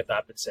they might have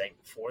not been saying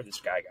before this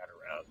guy got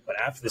around, but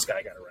after this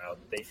guy got around,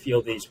 they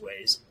feel these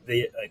ways.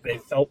 They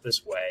felt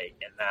this way,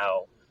 and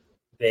now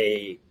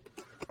they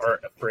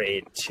aren't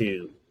afraid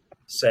to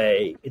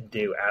say and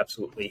do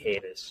absolutely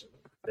heinous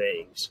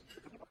things.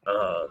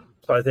 So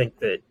I think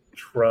that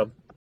Trump.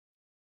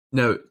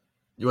 No,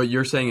 what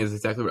you're saying is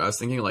exactly what I was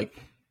thinking. Like,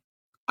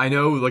 I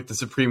know, like the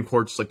Supreme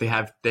Court's like they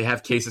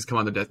have cases come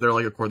on their desk. They're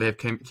like a court. They have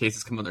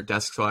cases come on their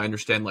desk. So I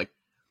understand like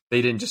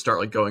they didn't just start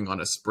like going on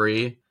a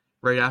spree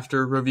right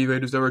after Roe v.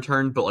 Wade was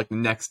overturned, but like the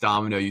next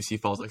domino you see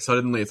falls, like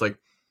suddenly it's like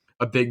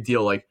a big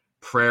deal. Like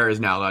prayer is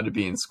now allowed to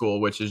be in school,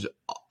 which is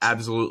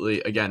absolutely,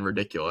 again,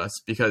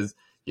 ridiculous because,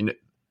 you know,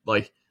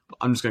 like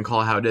I'm just going to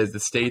call it how it is. The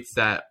states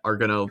that are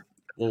going to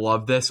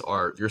love this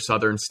are your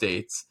southern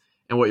states.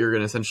 And what you're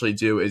going to essentially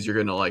do is you're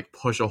going to like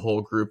push a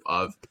whole group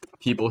of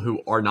people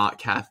who are not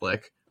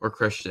Catholic or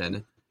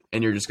Christian.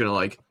 And you're just going to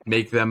like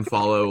make them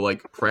follow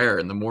like prayer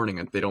in the morning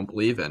that they don't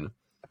believe in.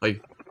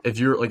 Like if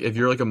you're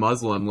like a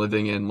Muslim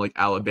living in like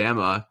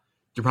Alabama,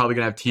 you're probably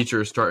going to have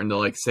teachers starting to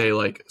like say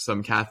like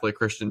some Catholic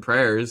Christian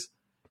prayers,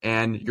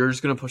 and you're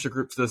just going to push a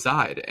group to the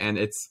side. And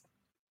it's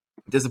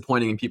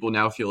disappointing. And people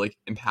now feel like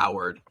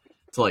empowered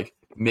to like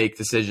make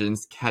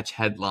decisions, catch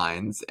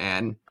headlines.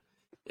 And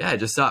yeah, it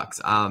just sucks.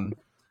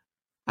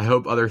 I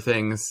hope other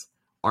things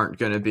aren't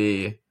going to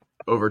be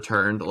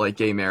overturned, like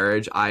gay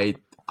marriage. I'm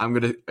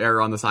going to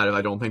err on the side of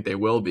I don't think they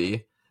will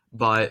be,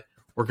 but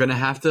we're going to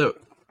have to.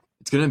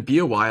 It's going to be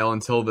a while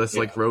until this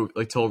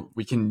till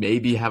we can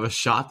maybe have a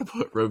shot to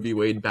put Roe v.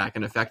 Wade back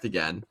in effect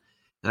again.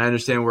 And I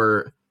understand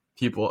where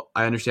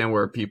I understand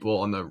where people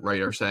on the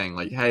right are saying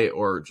like, hey,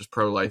 or just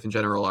pro-life in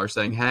general are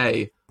saying,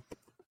 hey,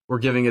 we're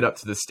giving it up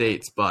to the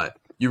states, but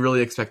you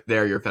really expect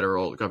your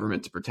federal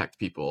government to protect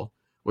people,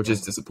 which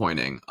is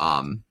disappointing.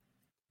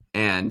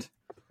 And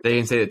they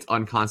can say it's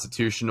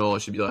unconstitutional,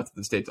 it should be left to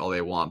the states all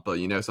they want, but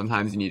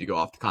sometimes you need to go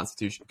off the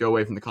Constitution, go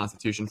away from the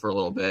Constitution for a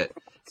little bit,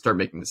 start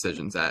making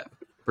decisions that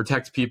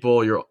protect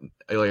people. You're,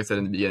 like I said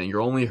in the beginning,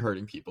 you're only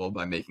hurting people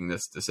by making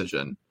this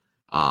decision.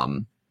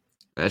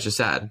 It's just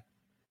sad.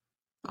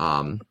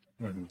 And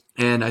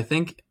I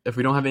think if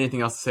we don't have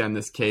anything else to say on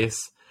this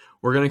case,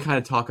 we're going to kind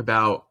of talk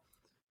about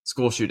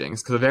school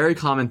shootings, because a very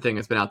common thing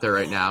that's been out there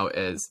right now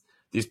is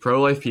these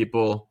pro-life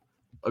people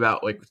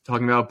about like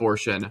talking about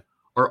abortion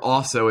are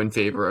also in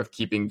favor of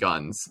keeping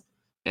guns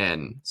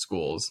in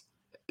schools.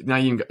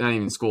 Not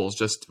even schools,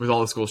 just with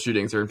all the school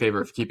shootings, they're in favor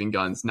of keeping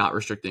guns, not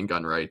restricting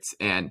gun rights.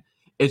 And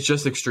it's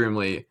just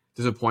extremely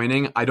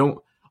disappointing. I don't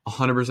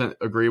 100%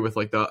 agree with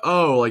like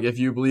if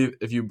you believe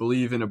if you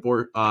believe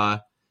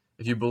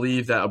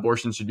that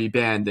abortion should be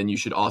banned, then you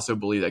should also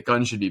believe that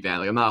guns should be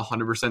banned. Like, I'm not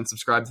 100%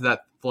 subscribed to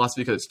that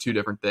philosophy because it's two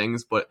different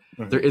things, but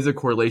there is a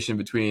correlation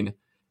between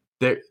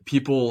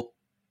people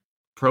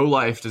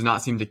pro-life does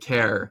not seem to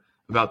care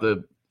about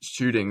the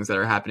shootings that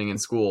are happening in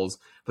schools,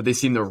 but they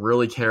seem to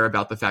really care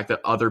about the fact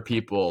that other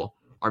people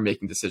are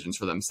making decisions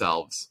for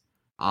themselves.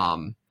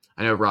 I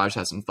know Raj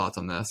has some thoughts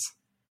on this.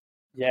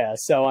 Yeah,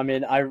 so I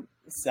mean, I've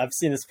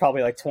seen this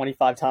probably like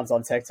 25 times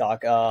on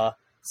TikTok.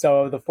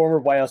 So the former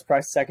White House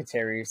press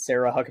secretary,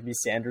 Sarah Huckabee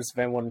Sanders, if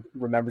anyone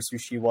remembers who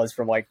she was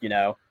from, like,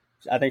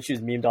 I think she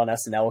was memed on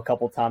SNL a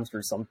couple times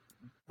for some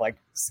like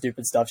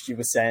stupid stuff she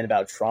was saying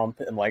about Trump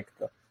and like,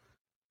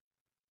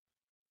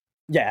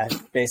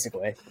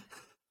 basically.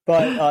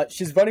 But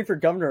she's running for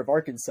governor of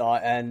Arkansas,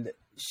 and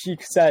she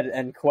said,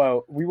 and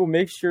quote, "We will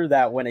make sure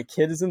that when a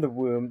kid is in the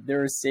womb,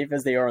 they're as safe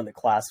as they are in the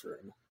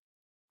classroom."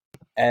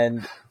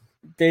 And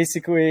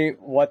basically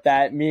what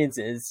that means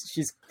is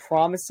she's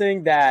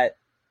promising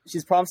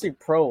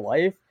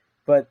pro-life,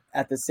 but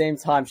at the same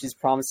time, she's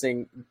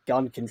promising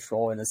gun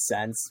control in a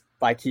sense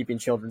by keeping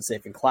children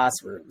safe in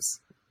classrooms.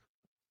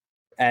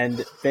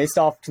 And based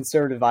off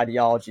conservative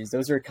ideologies,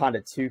 those are kind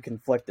of two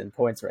conflicting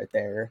points right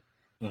there,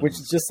 which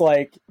is just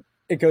like,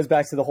 it goes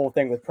back to the whole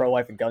thing with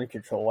pro-life and gun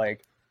control.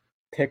 Like,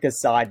 pick a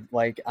side.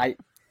 Like,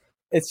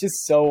 it's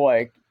just so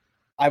like,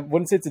 I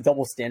wouldn't say it's a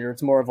double standard.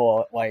 It's more of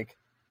a like,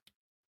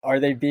 what are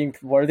they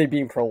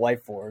being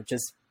pro-life for?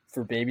 Just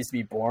for babies to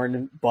be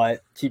born,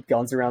 but keep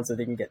guns around so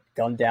they can get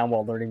gunned down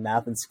while learning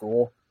math in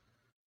school?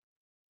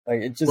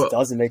 Like, it just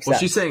doesn't make sense.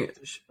 She's saying.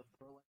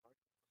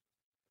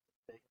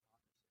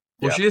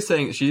 Well, she is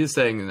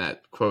saying in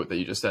that quote that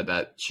you just said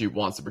that she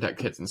wants to protect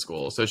kids in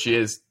school. So she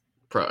is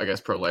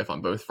pro-life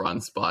on both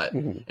fronts, but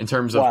in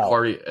terms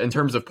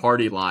of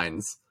party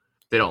lines,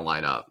 they don't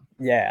line up.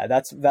 Yeah,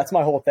 that's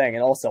my whole thing.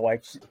 And also,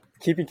 like,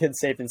 keeping kids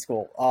safe in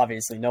school,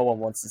 obviously no one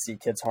wants to see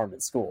kids harmed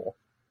in school.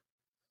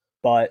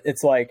 But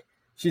it's like,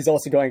 she's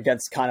also going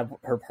against kind of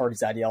her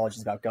party's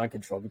ideologies about gun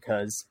control,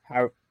 because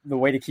the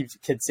way to keep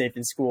kids safe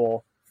in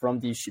school from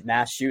these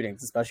mass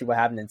shootings, especially what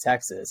happened in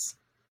Texas,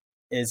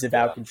 is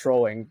about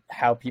controlling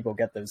how people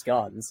get those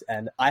guns.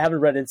 And I haven't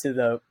read into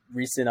the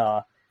recent,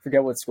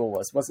 forget what school it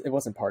was. It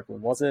wasn't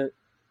Parkland, was it?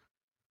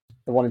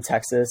 The one in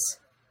Texas?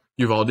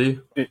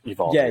 Uvalde? Yeah,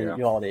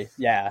 Uvalde.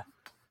 Yeah.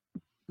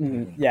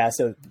 Yeah,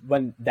 so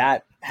when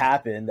that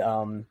happened,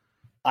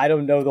 I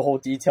don't know the whole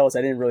details.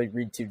 I didn't really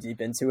read too deep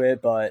into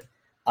it, but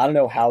I don't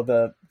know how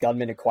the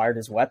gunman acquired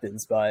his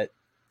weapons. But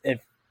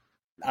if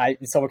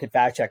someone could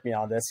fact check me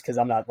on this, because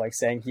I'm not like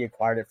saying he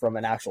acquired it from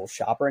an actual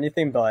shop or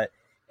anything, but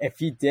if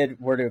he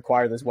were to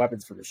acquire those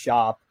weapons from a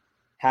shop,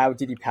 how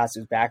did he pass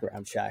his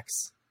background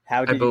checks?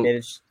 How did he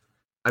manage?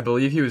 I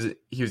believe he was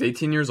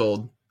 18 years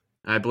old,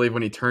 and I believe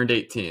when he turned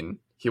 18,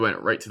 he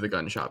went right to the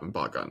gun shop and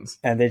bought guns.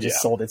 And they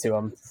just sold it to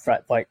him.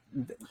 Like,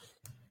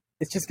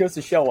 it just goes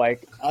to show,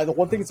 like, the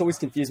one thing that's always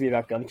confused me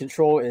about gun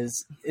control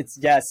is it's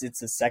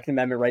a Second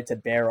Amendment right to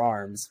bear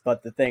arms,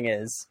 but the thing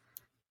is,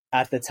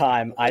 at the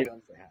time,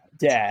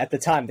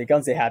 the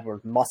guns they had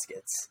were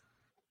muskets.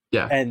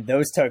 Yeah. And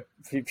those took,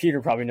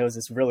 Peter probably knows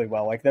this really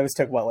well, like, those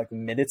took,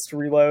 minutes to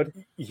reload?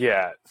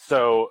 Yeah,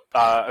 so,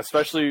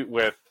 especially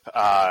with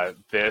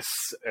this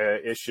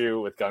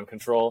issue with gun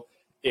control,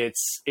 it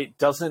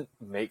doesn't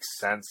make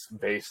sense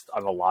based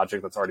on the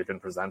logic that's already been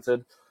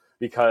presented,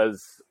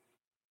 because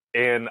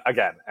we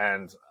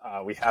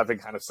have been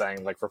kind of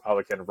saying, like,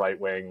 Republican,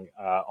 right-wing,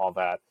 all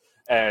that,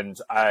 and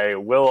I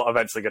will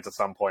eventually get to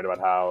some point about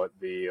how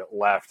the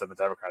left and the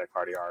Democratic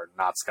Party are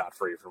not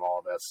scot-free from all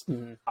of this.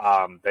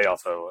 They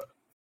also,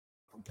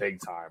 big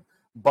time.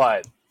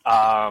 But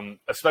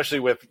especially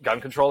with gun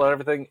control and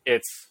everything,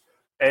 it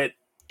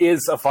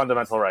is a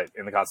fundamental right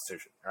in the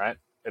Constitution, right?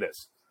 It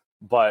is.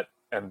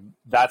 And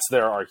that's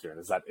their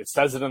argument, is that it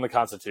says it in the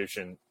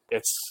Constitution,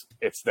 it's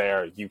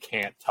there, you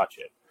can't touch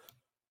it.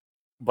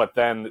 But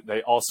then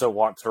they also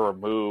want to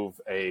remove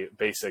a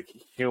basic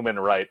human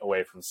right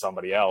away from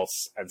somebody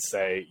else and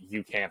say,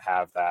 you can't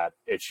have that.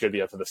 It should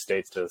be up to the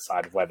states to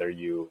decide whether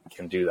you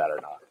can do that or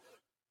not.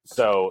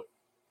 So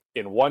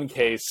in one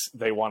case,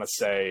 they want to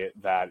say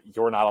that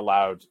you're not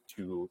allowed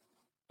to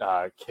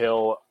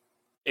kill,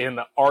 in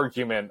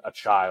argument, a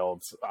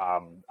child.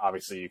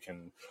 Obviously, you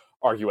can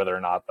argue whether or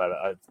not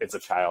that it's a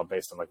child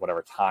based on like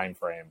whatever time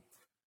frame.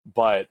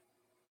 But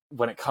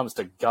when it comes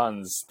to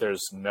guns,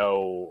 there's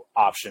no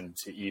option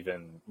to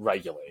even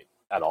regulate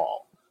at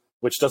all,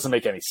 which doesn't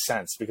make any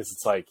sense, because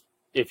it's like,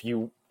 if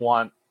you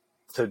want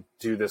to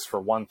do this for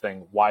one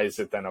thing, why is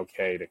it then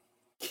okay to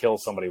kill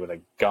somebody with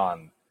a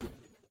gun?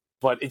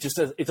 But it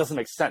doesn't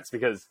make sense,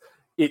 because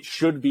it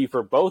should be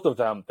for both of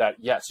them that,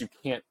 yes, you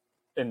can't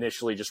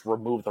initially just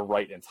remove the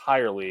right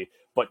entirely,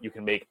 but you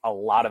can make a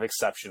lot of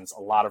exceptions,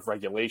 a lot of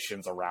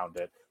regulations around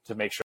it to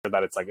make sure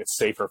that it's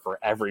safer for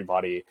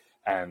everybody,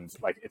 and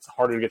like it's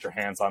harder to get your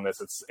hands on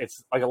this.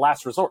 It's like a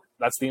last resort.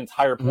 That's the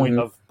entire point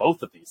of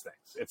both of these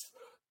things. It's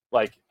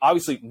like,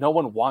 obviously no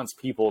one wants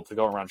people to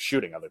go around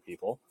shooting other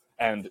people,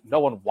 and no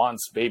one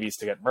wants babies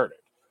to get murdered.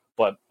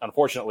 But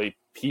unfortunately,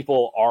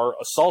 people are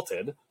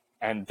assaulted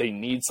and they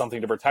need something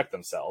to protect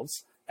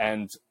themselves.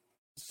 And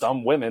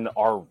some women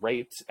are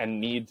raped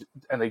and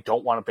they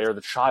don't want to bear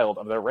the child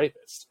of their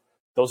rapist.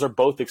 Those are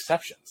both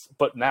exceptions.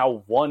 But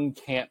now one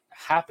can't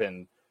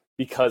happen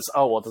because,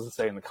 it doesn't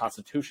say in the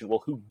Constitution.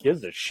 Well, who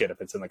gives a shit if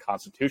it's in the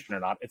Constitution or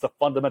not? It's a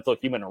fundamental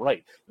human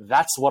right.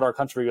 That's what our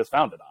country was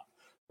founded on,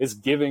 is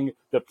giving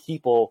the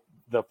people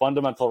the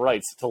fundamental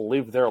rights to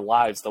live their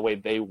lives the way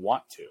they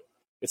want to.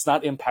 It's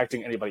not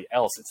impacting anybody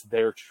else. It's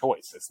their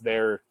choice. It's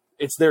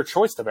their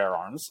choice to bear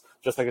arms,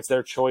 just like it's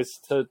their choice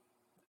to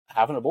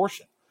have an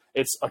abortion.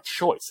 It's a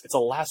choice. It's a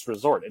last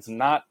resort. It's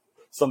not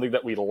something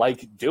that we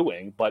like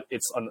doing, but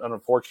it's an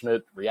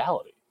unfortunate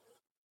reality.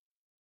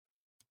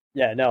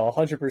 Yeah, no,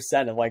 100%.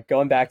 And like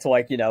going back to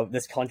like,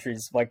 this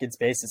country's like its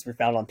basis were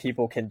found on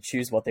people can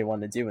choose what they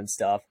want to do and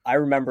stuff. I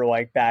remember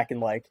like back in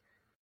like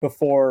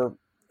before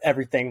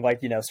everything like,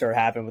 started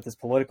happening with this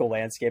political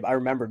landscape, I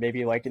remember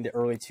maybe like in the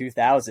early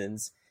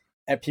 2000s,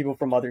 and people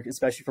from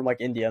especially from like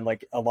India and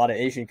like a lot of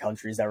Asian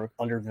countries that were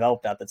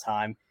underdeveloped at the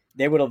time,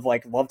 they would have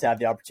like loved to have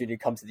the opportunity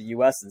to come to the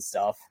US and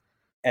stuff.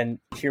 And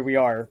here we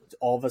are,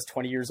 all of us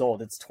 20 years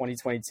old. It's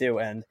 2022.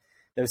 And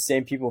those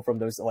same people from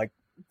those like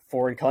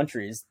foreign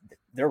countries,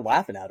 they're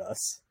laughing at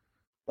us.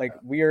 Like,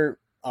 we are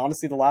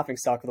honestly the laughing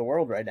stock of the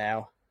world right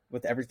now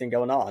with everything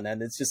going on.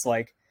 And it's just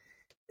like,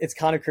 it's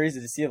kind of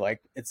crazy to see,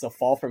 like, it's a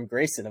fall from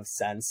grace in a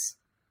sense,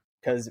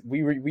 because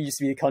we used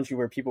to be a country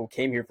where people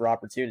came here for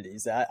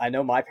opportunities. I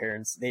know my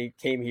parents, they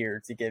came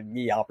here to give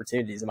me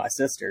opportunities and my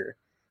sister.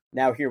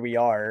 Now here we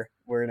are,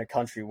 we're in a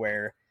country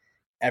where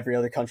every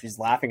other country is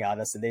laughing at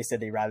us, and they said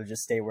they'd rather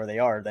just stay where they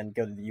are than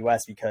go to the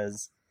US,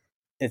 because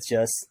it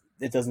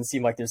doesn't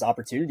seem like there's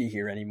opportunity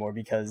here anymore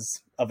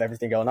because of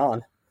everything going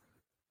on.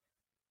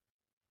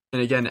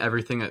 And again,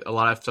 a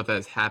lot of stuff that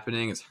is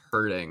happening is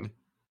hurting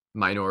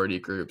minority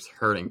groups,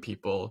 hurting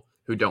people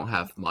who don't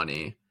have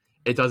money.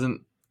 It's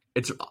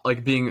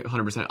like, being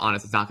 100%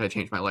 honest, it's not going to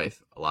change my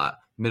life a lot.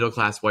 Middle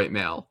class white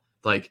male,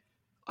 like,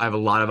 I have a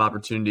lot of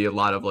opportunity, a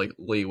lot of like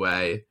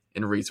leeway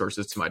and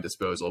resources to my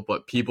disposal.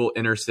 But people,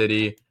 inner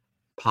city,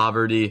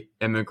 poverty,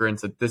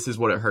 immigrants, like, this is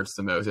what it hurts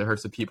the most. It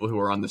hurts the people who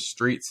are on the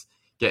streets,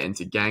 get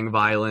into gang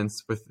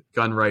violence with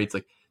gun rights,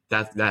 like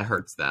that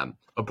hurts them.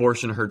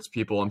 Abortion hurts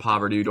people in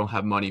poverty who don't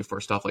have money for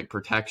stuff like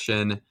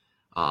protection,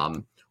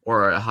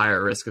 or a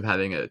higher risk of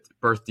having a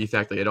birth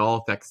defect. Like, it all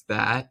affects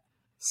that.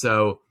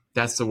 So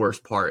that's the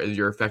worst part, is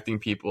you're affecting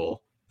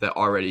people that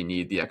already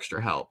need the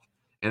extra help.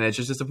 And it's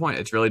just disappointing.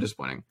 It's really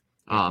disappointing.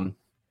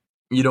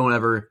 You don't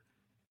ever,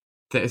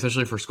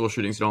 especially for school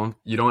shootings,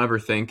 you don't ever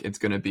think it's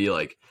going to be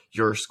like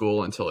your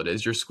school until it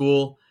is your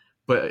school.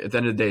 But at the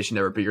end of the day, it should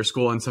never be your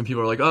school. And some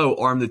people are like, "Oh,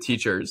 arm the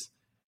teachers."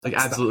 Like,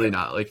 that's absolutely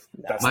not. Like,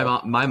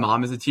 my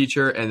mom is a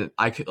teacher, and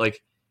I could,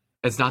 like,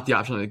 it's not the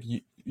option. Like,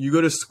 you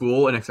go to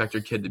school and expect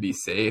your kid to be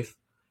safe,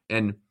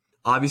 and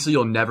obviously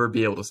you'll never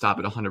be able to stop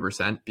it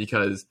 100%,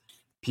 because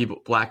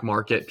black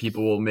market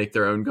people will make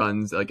their own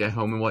guns like at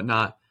home and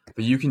whatnot.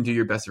 But you can do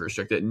your best to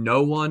restrict it.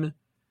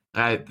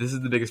 This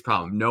is the biggest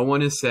problem. No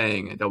one is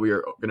saying that we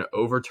are going to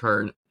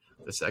overturn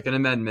the Second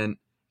Amendment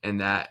and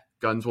that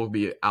guns will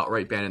be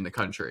outright banned in the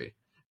country.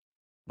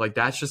 Like,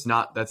 that's just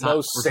not, that's no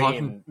not,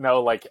 sane,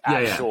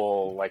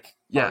 actual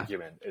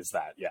argument is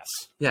that. Yes.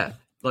 Yeah.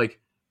 Like,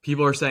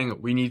 people are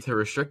saying we need to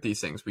restrict these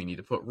things. We need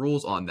to put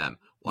rules on them.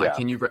 Why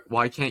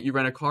can't you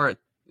rent a car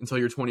until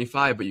you're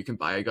 25, but you can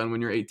buy a gun when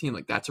you're 18?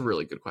 Like, that's a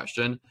really good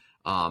question.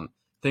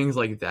 Things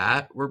like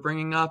that we're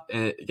bringing up.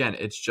 And again,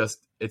 it's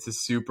a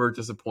super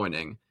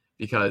disappointing,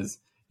 because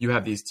you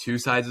have these two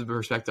sides of the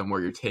perspective where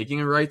you're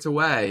taking rights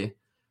away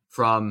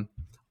from,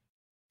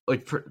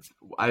 like,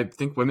 I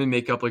think women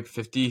make up like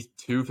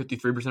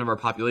 53% of our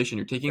population.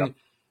 You're taking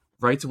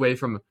rights away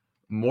from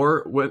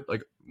more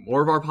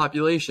of our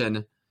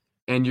population,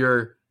 and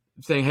you're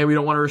saying, hey, we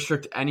don't want to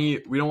restrict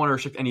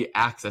any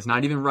access,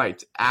 not even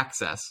rights,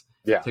 access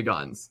to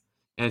guns.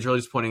 And it's really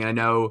disappointing. I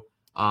know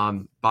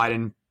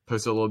Biden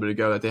posted a little bit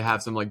ago that they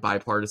have some like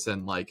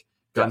bipartisan like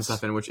gun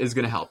stuff in, which is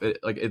going to help.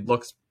 It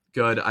looks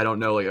good. I don't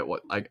know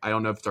I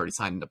don't know if it's already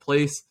signed into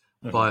place,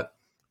 but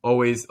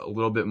always a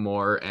little bit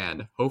more,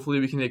 and hopefully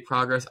we can make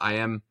progress. I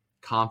am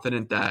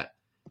confident that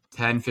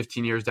 10,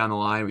 15 years down the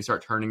line, we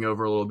start turning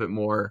over a little bit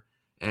more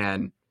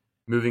and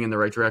moving in the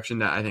right direction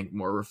that I think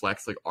more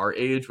reflects like our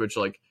age, which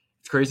like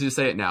it's crazy to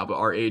say it now, but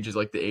our age is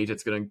like the age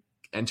that's going to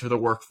enter the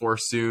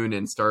workforce soon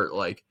and start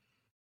like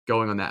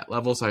going on that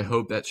level. So I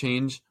hope that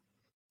change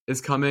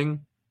is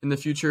coming in the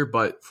future.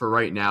 But for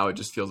right now, it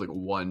just feels like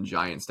one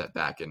giant step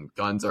back, and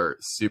guns are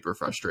super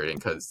frustrating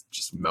because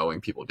just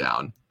mowing people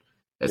down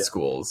at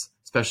schools,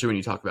 especially when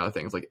you talk about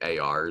things like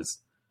ARs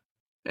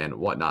and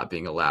whatnot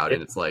being allowed.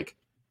 And it's like,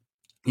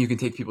 you can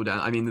take people down.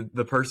 I mean,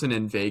 the person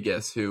in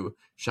Vegas who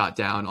shot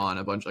down on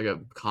a bunch, like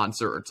a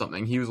concert or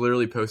something, he was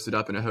literally posted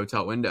up in a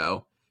hotel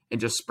window and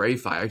just spray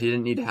fired. He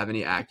didn't need to have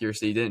any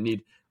accuracy. He didn't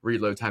need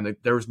reload time.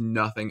 Like, there was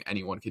nothing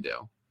anyone could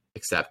do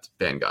except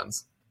ban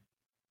guns.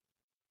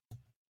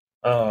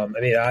 I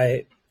mean,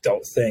 I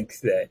don't think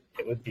that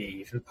it would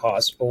be even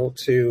possible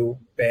to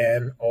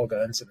ban all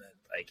guns and then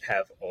like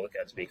have all the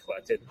guns be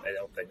collected. I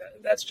don't think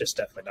that's just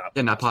definitely not.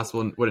 Yeah, not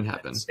possible. And wouldn't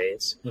happen.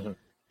 States.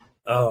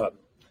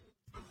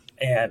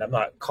 And I'm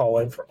not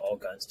calling for all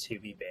guns to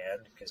be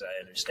banned because I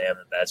understand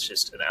that that's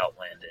just an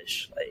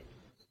outlandish like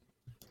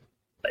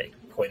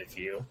point of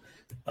view,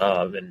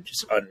 and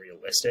just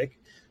unrealistic.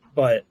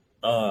 But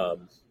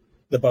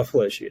the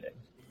Buffalo shooting,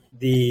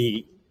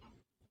 the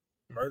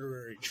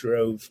murderer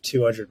drove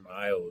 200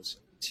 miles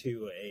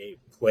to a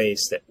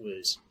place that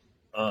was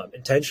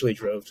intentionally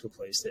drove to a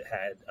place that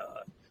had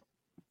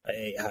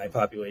a high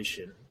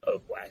population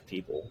of Black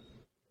people,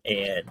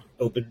 and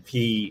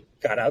he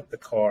got out the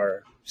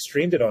car,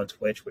 streamed it on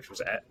Twitch, which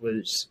was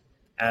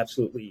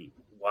absolutely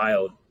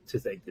wild to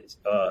think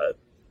that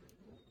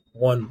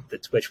one,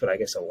 that Twitch would, I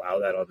guess, allow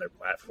that on their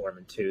platform,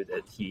 and two,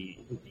 that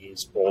he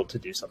is bold to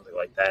do something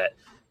like that.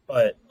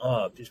 But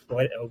just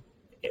went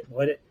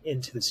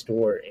into the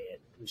store and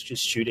was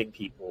just shooting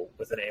people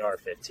with an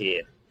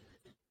AR-15.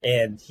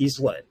 And he's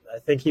what? I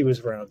think he was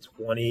around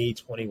 20,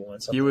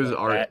 21, something. He was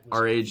like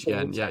our age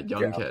again,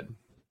 young kid.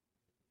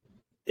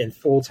 In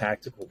full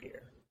tactical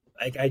gear.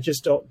 Like, I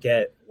just don't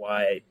get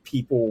why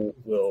people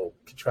will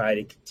try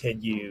to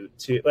continue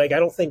to, like, I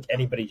don't think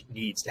anybody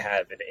needs to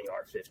have an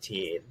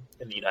AR-15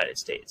 in the United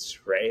States,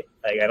 right?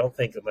 Like, I don't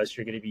think, unless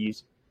you're going to be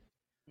using,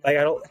 like,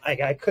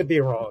 I could be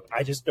wrong.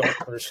 I just don't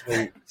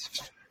personally,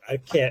 I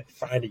can't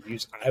find a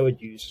use I would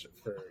use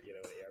for,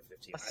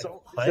 AR-15.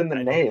 So it's in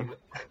the name.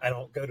 I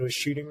don't go to a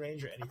shooting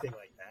range or anything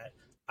like that.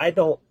 I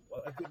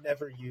would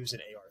never use an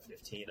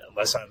AR-15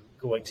 unless I'm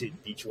going to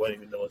be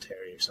joining the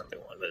military or something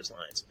along those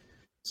lines.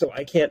 So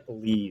I can't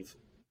believe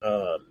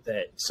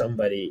that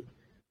somebody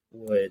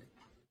would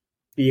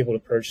be able to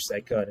purchase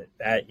that gun at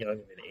that young of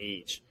an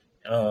age,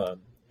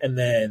 and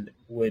then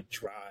would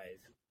drive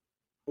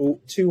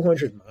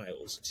 200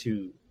 miles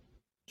to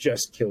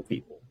just kill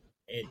people,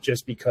 and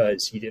just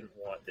because he didn't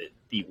want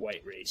the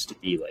white race to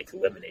be like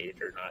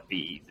eliminated or not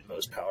be the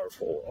most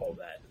powerful, all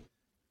that.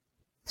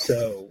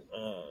 So,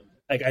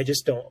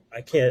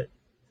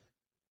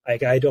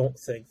 I don't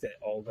think that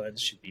all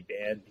guns should be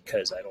banned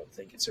because I don't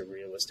think it's a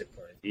realistic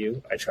point of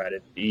view. I try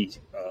to be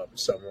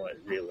somewhat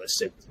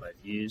realistic with my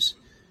views.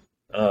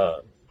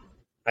 I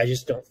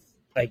just don't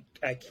I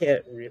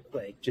can't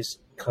just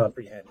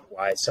comprehend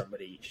why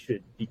somebody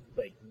should be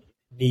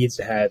needs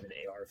to have an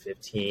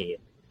AR-15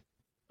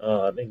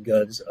 and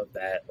guns of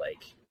that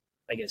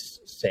I guess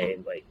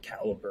same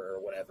caliber or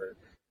whatever.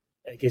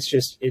 It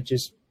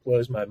just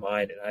blows my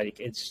mind, and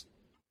it's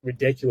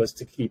ridiculous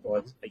to keep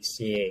on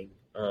seeing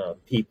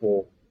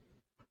people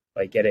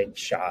getting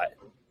shot,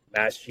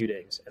 mass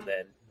shootings, and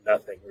then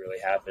nothing really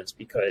happens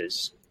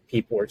because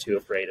people are too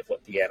afraid of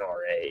what the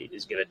NRA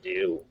is going to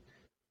do.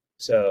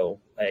 So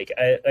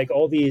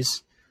all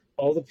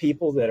the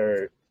people that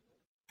are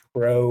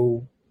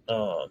pro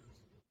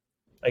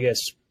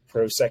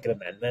Second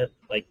Amendment,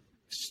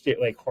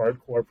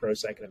 hardcore pro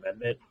Second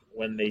Amendment,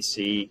 when they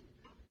see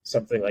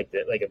something like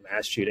that, like a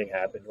mass shooting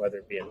happen, whether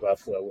it be in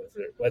Buffalo,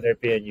 whether it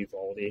be in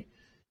Uvalde,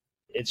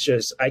 it's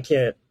just, I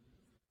can't,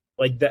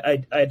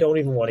 I don't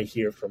even want to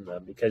hear from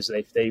them, because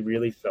if they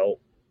really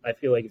felt, I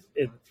feel like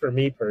for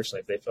me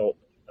personally, if they felt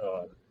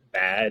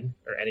bad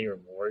or any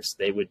remorse,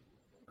 they would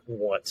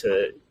want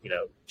to,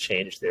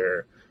 change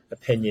their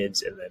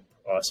opinions and then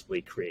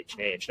possibly create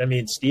change. I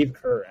mean, Steve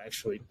Kerr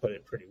actually put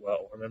it pretty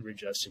well. Remember,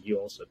 Justin, you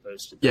also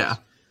posted this. Yeah.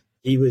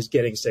 He was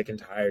getting sick and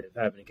tired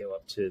of having to go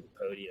up to the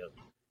podium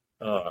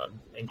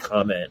and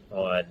comment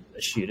on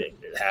a shooting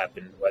that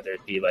happened, whether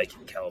it be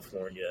in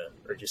California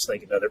or just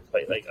another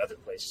place, other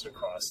places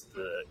across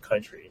the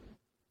country,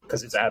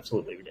 because it's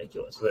absolutely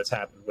ridiculous. So that's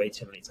happened way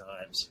too many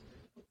times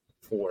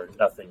for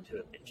nothing to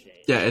have been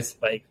changed. Yeah, it's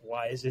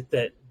why is it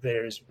that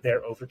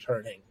they're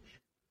overturning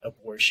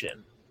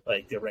abortion,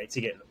 the right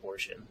to get an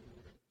abortion,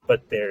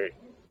 but they're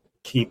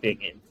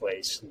keeping in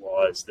place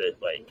laws that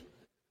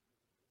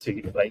to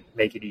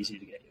make it easy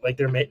to get.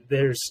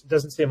 There's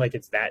doesn't seem like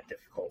it's that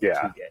difficult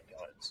to get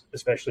guns,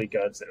 especially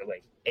guns that are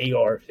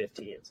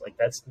AR-15s.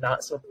 That's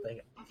not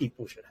something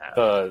people should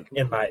have,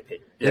 in my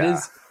opinion.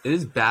 It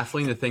is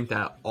baffling to think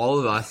that all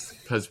of us,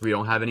 because we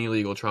don't have any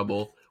legal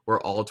trouble,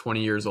 we're all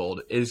 20 years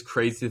old. It is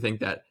crazy to think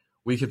that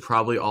we could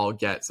probably all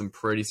get some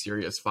pretty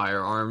serious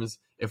firearms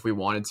if we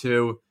wanted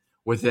to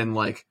within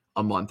like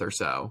a month or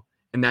so.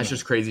 And that's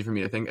just crazy for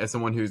me to think, as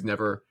someone who's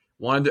never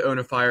wanted to own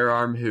a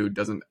firearm, who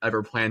doesn't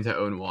ever plan to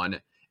own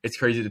one. It's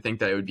crazy to think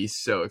that it would be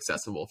so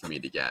accessible for me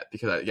to get,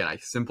 because again, I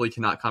simply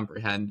cannot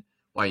comprehend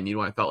why you need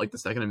one. I felt like the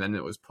Second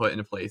Amendment was put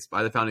into place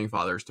by the founding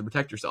fathers to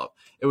protect yourself.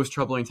 It was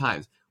troubling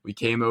times. We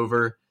came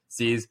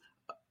overseas,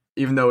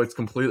 even though it's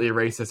completely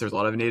racist, there's a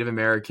lot of Native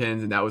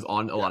Americans, and that was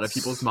on a lot of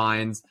people's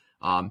minds.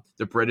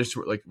 The British,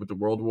 like with the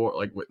World War,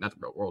 like not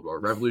the World War,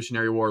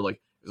 Revolutionary War,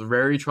 like it was a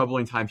very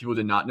troubling time. People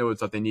did not know what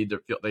stuff they needed to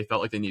feel. They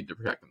felt like they needed to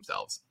protect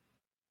themselves.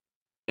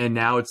 And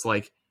now it's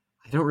like,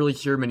 I don't really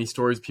hear many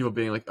stories of people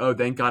being like, oh,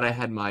 thank God I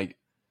had my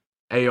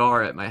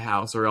AR at my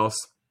house, or else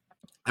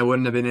I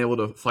wouldn't have been able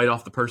to fight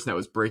off the person that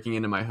was breaking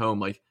into my home.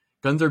 Like,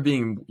 guns are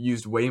being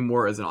used way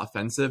more as an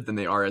offensive than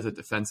they are as a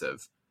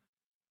defensive.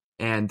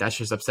 And that's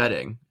just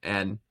upsetting.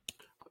 And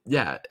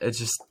yeah, it's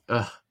just,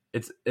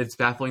 it's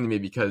baffling to me,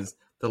 because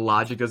the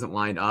logic doesn't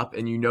line up,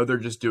 and they're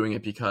just doing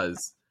it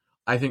because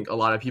I think a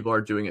lot of people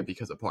are doing it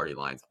because of party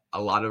lines.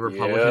 A lot of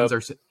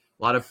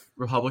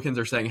Republicans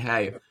are saying,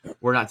 hey,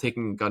 we're not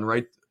taking gun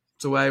rights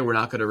away. We're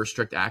not going to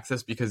restrict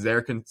access, because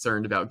they're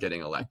concerned about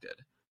getting elected.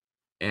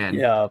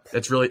 And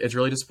it's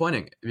really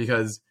disappointing,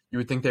 because you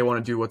would think they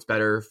want to do what's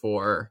better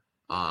for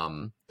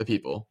the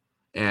people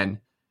and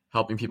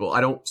helping people.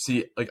 I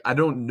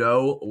don't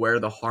know where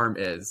the harm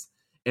is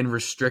in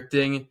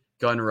restricting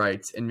gun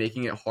rights and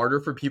making it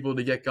harder for people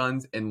to get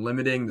guns and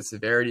limiting the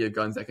severity of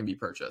guns that can be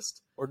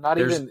purchased. Or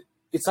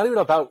it's not even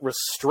about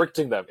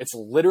restricting them. It's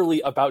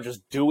literally about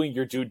just doing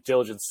your due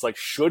diligence. Like,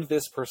 should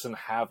this person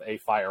have a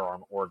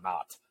firearm or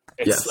not?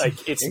 It's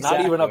it's not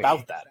even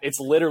about that. It's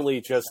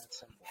literally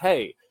just,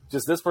 hey,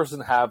 does this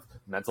person have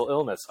mental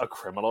illness, a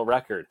criminal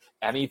record,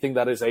 anything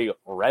that is a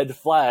red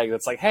flag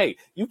that's like, hey,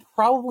 you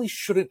probably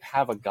shouldn't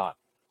have a gun.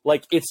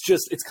 Like, it's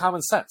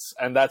common sense.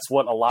 And that's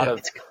what a lot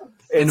of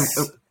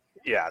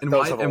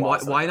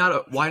why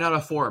not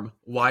a form?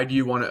 Why do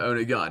you want to own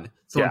a gun?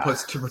 Someone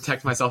puts, to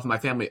protect myself and my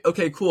family.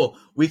 Okay, cool.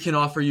 We can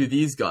offer you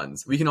these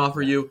guns. We can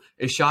offer you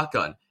a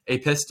shotgun, a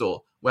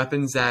pistol,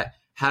 weapons that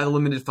have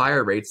limited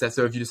fire rates.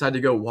 So if you decide to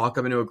go walk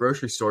up into a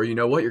grocery store, you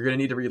know what? You're going to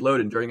need to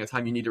reload. And during the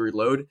time you need to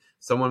reload,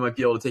 someone might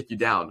be able to take you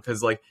down,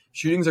 because like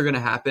shootings are going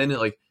to happen.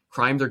 Like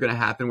crimes are going to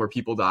happen where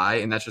people die.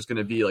 And that's just going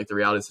to be like the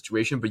reality of the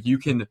situation. But you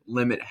can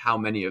limit how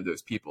many of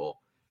those people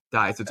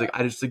die. So it's like,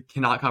 I just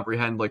cannot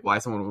comprehend like why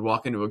someone would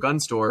walk into a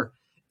gun store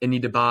and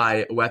need to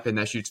buy a weapon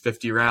that shoots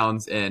 50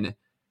 rounds in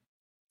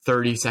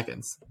 30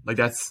 seconds. Like,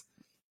 that's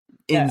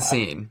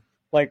insane.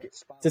 Like,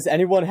 does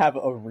anyone have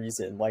a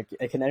reason? Like,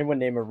 can anyone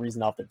name a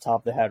reason off the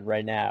top of the head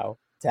right now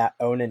to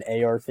own an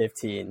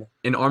AR-15?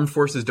 And armed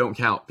forces don't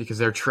count, because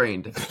they're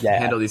trained to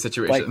handle these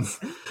situations.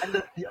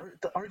 And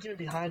the argument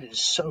behind it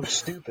is so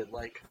stupid.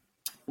 Like,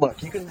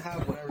 look, you can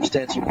have whatever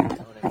stance you want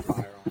on a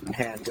firearm,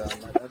 handgun.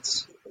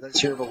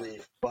 That's your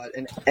belief. But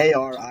an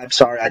AR, I'm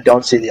sorry, I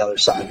don't see the other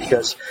side,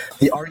 because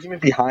the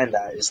argument behind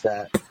that is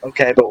that,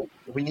 okay, but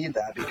we need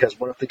that because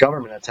what if the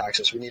government attacks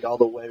us? We need all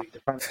the way we can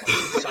defend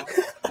ourselves. So,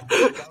 if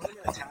the government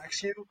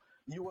attacks you,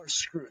 you are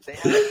screwed. They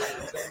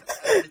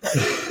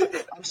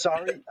have I'm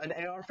sorry, an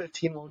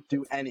AR-15 won't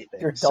do anything.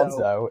 You're done,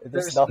 though.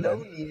 There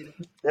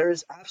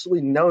is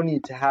absolutely no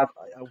need to have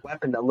a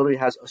weapon that literally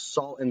has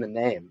assault in the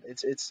name.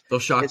 They'll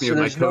shock me with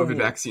my COVID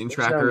vaccine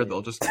tracker.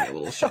 They'll just give me a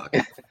little shock.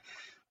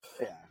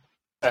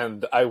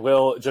 And I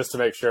will, just to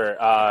make sure,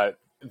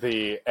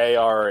 the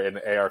AR in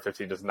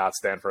AR-15 does not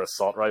stand for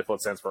assault rifle.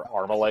 It stands for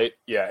Armalite.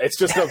 Yeah, it's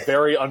just a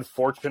very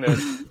unfortunate,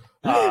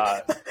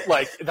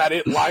 like, that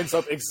it lines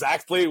up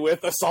exactly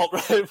with assault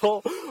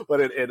rifle, but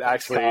it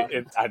actually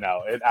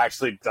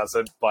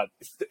doesn't, but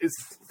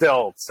it's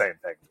still the same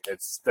thing.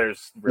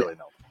 There's really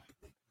no.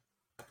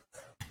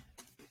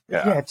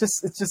 Yeah,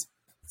 it's just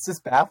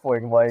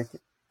baffling. Like,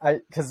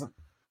 because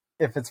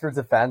if it's for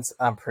defense,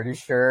 I'm pretty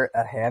sure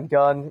a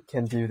handgun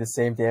can do the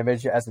same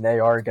damage as an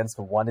AR against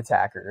one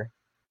attacker.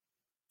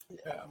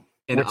 Yeah.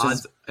 And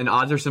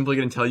odds are simply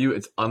going to tell you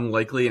it's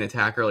unlikely an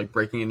attacker like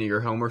breaking into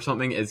your home or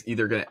something is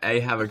either going to A,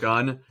 have a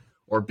gun,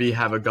 or B,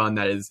 have a gun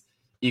that is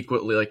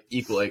equally.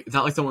 It's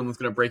not like someone's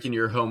going to break into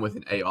your home with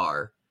an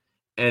AR.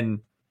 And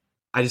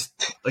I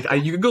just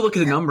you can go look at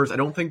the numbers. I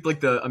don't think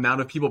like the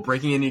amount of people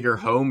breaking into your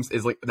homes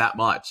is like that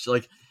much.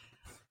 Like,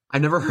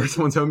 I've never heard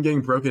someone's home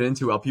getting broken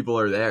into while people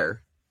are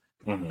there.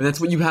 Mm-hmm. And that's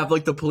what you have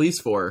like the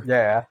police for.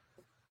 Yeah.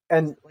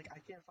 And like, I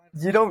can't find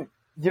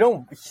you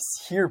don't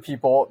hear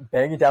people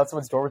banging down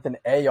someone's door with an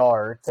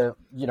AR to,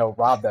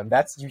 rob them.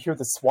 You hear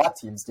the SWAT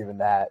teams doing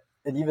that.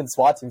 And even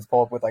SWAT teams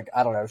pull up with, like,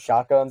 I don't know,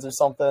 shotguns or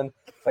something.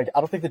 Like,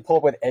 I don't think they pull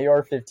up with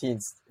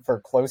AR-15s for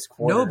close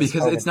quarters. No,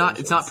 because it's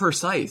not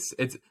precise.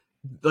 It's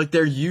like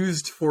they're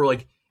used for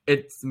like,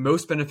 it's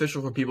most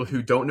beneficial for people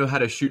who don't know how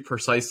to shoot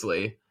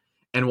precisely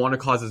and want to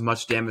cause as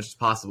much damage as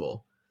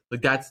possible.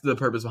 Like, that's the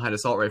purpose behind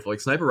assault rifle.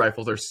 Like, sniper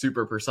rifles are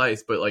super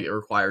precise, but like it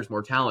requires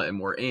more talent and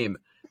more aim.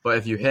 But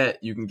if you hit,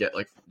 you can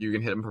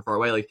hit them from far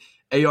away. Like,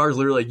 AR is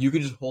literally like, you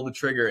can just hold the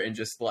trigger and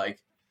just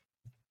like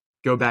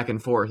go back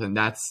and forth, and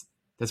that's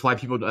why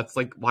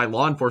why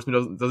law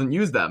enforcement doesn't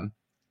use them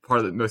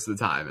most of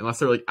the time, unless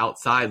they're like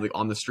outside, like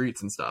on the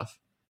streets and stuff.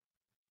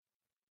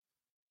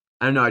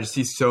 I don't know. I just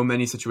see so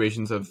many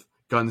situations of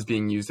guns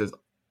being used as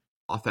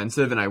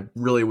offensive, and I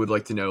really would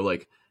like to know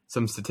like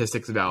some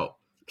statistics about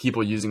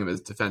people using them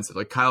as defensive.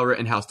 Like Kyle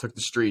Rittenhouse took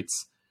the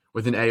streets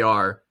with an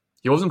AR.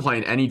 He wasn't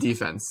playing any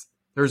defense.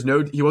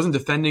 He wasn't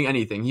defending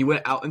anything. He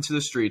went out into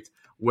the streets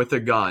with a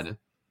gun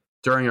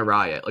during a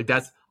riot. Like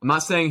I'm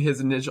not saying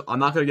I'm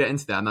not going to get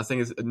into that. I'm not saying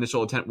his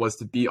initial intent was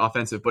to be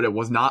offensive, but it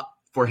was not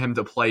for him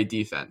to play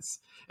defense.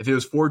 If it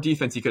was for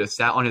defense, he could have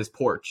sat on his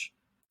porch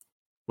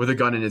with a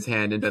gun in his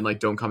hand and been like,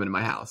 don't come into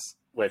my house.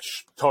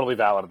 Which, totally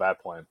valid at that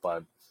point,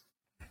 but...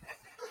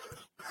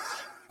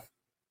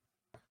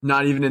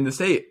 Not even in the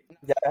state.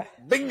 Yeah.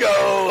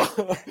 Bingo!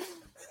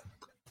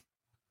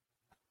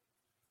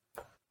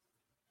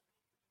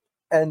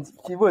 And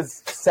he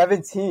was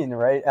 17,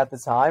 right, at the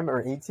time,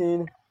 or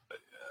 18?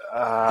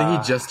 I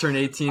think he just turned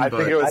 18. I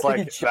think it was I think like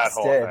he that just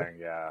whole did. thing,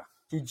 yeah.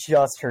 He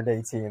just turned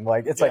 18.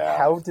 Like, it's like, Yeah.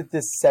 how did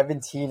this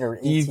 17 or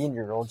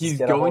 18-year-old just He's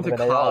get a going hold to of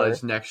an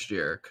college AR? next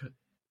year.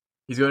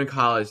 He's going to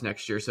college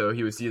next year, so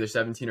he was either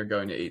 17 or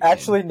going to 18.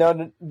 Actually,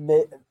 no,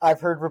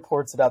 I've heard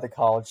reports about the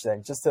college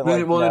thing. Just to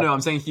like, no.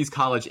 I'm saying he's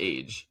college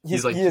age. he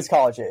is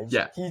college age.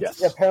 Yeah.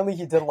 Yes. Apparently,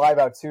 he did lie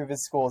about 2 of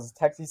his schools.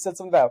 He said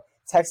something about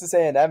Texas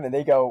A&M, and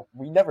they go,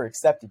 "We never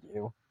accepted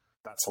you."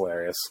 That's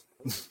hilarious.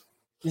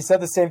 He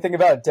said the same thing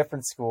about a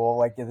different school,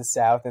 like in the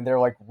South, and they're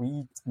like,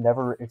 "We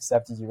never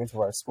accepted you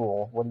into our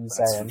school." What are you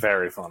That's saying?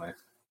 very funny.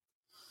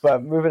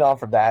 But moving on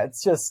from that,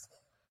 it's just,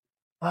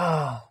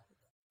 I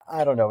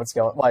don't know what's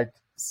going. Like,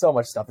 so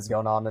much stuff is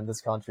going on in this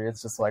country.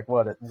 It's just like,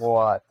 what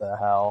the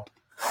hell?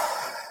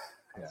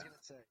 I was gonna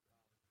say,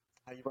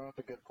 how you brought up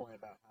a good point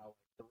about how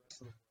the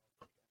rest of the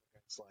world,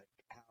 it's like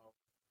how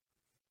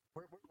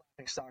we're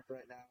laughing stock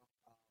right now.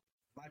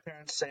 My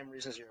parents, same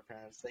reasons your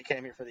parents, they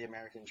came here for the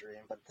American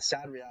dream, but the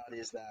sad reality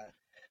is that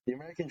the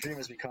American dream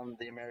has become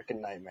the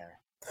American nightmare.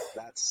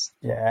 That's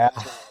Yeah. that's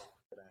what it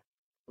is today.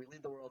 We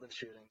lead the world in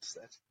shootings.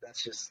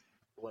 That's just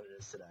what it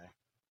is today.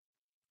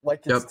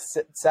 Like, it's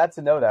sad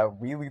to know that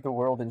we lead the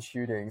world in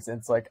shootings.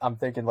 It's like, I'm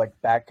thinking, like,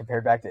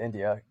 compared back to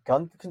India,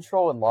 gun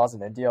control and laws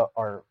in India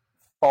are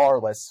far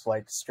less,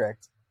 like,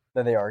 strict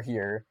than they are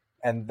here.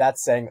 And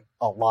that's saying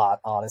a lot,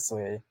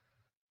 honestly.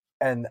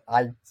 And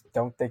I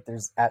don't think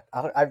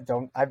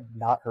I've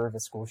not heard of a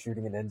school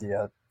shooting in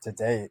India to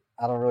date.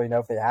 I don't really know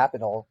if they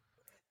happen.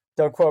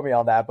 Don't quote me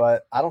on that,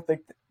 but I don't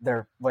think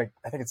they're, like,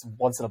 I think it's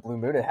once in a blue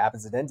moon it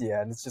happens in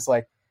India. And it's just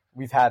like,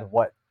 we've had,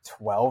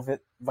 12,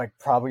 like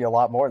probably a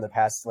lot more in the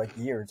past like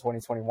year,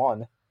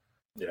 2021.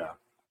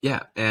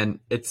 Yeah, and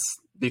it's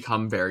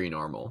become very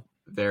normal,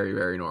 very,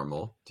 very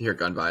normal to hear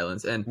gun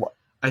violence. And What?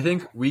 I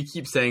think we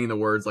keep saying the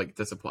words like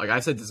disappointing. Like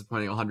I've said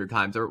disappointing 100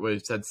 times, or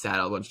we've said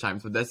sad a bunch of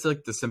times, but that's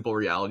like the simple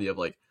reality of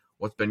like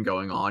what's been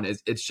going on.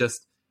 It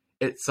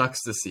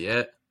sucks to see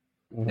it,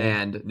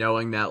 and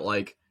knowing that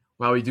like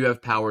while we do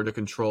have power to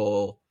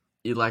control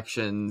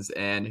elections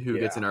and who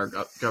gets in our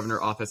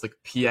governor office, like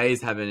PA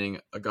is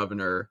having a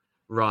governor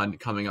run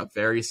coming up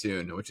very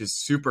soon, which is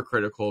super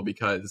critical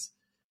because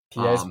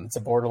It's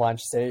a borderline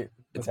state.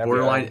 it's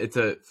borderline. It's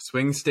a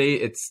swing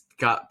state. It's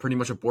got pretty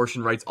much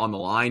abortion rights on the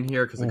line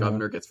here because the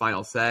governor gets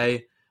final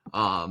say.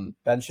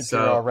 Ben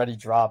Shapiro already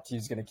dropped.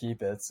 He's going to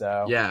keep it.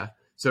 So yeah,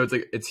 so it's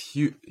like it's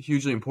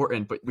hugely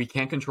important, but we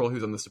can't control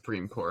who's on the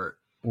Supreme Court,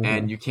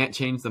 and you can't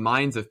change the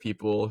minds of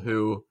people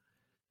who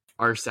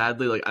are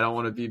sadly like, I don't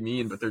want to be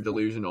mean, but they're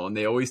delusional, and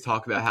they always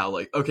talk about how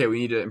like, okay, we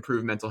need to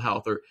improve mental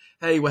health, or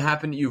hey, what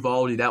happened to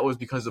Uvalde? That was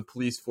because the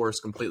police force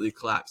completely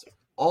collapsed.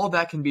 All of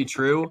that can be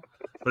true,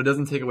 but it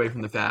doesn't take away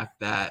from the fact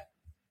that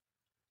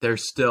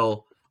there's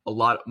still a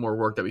lot more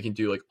work that we can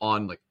do, like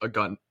on like a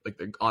gun,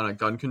 on a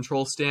gun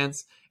control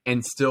stance,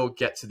 and still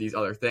get to these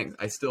other things.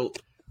 I still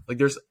like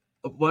there's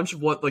a bunch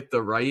of what like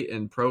the right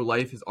and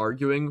pro-life is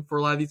arguing for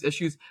a lot of these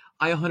issues.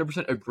 I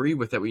 100% agree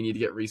with that. We need to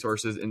get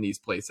resources in these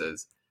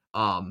places.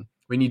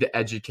 We need to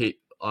educate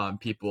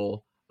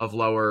people of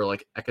lower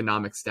like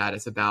economic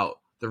status about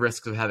the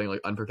risks of having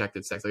like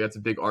unprotected sex. Like that's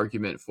a big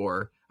argument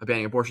for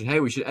banning abortion. Hey,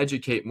 we should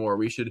educate more.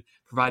 We should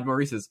provide more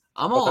resources.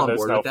 I'm all on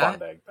board with that.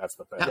 Funding. That's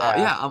the thing.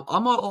 Yeah,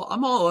 I'm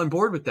all on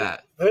board with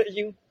that.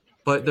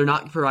 But they're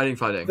not providing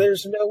funding.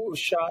 There's no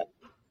shot.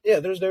 Yeah,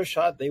 there's no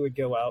shot they would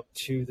go out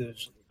to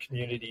those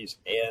communities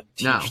and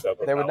teach them.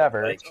 They would about,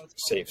 never. like,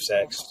 safe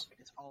sex.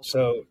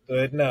 So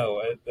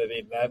no, I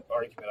mean that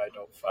argument I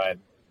don't find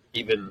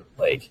even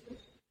like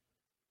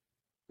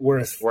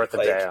worth a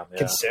like, damn. Yeah.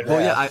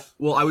 considering.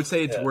 I would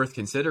say it's worth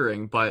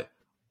considering, but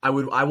I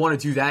want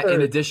to do that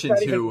in addition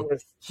to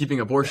keeping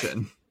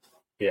abortion.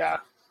 Yeah.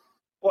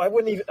 Well, I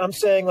wouldn't even. I'm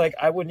saying like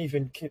I wouldn't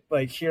even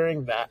like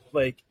hearing that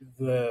like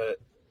the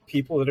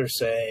people that are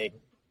saying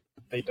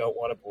they don't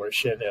want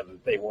abortion and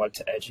they want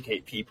to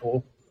educate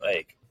people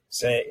like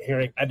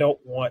hearing. I don't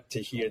want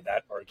to hear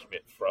that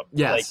argument from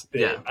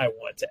I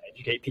want to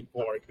educate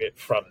people argument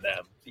from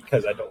them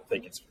because I don't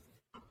think it's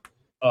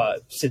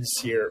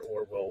sincere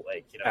or will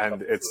and come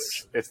to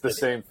it's the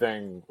same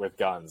thing with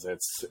guns.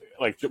 It's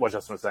like what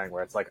Justin was saying,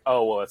 where it's like,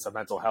 oh well, it's a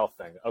mental health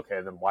thing.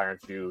 Okay, then why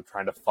aren't you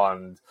trying to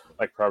fund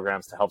like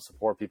programs to help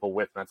support people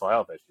with mental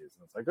health issues?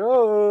 And it's like,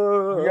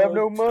 oh, We have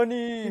no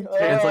money. can't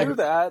it's like- do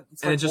that.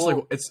 and it's just well,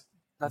 like it's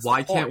that's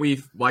why the can't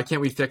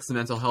point. we fix the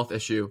mental health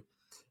issue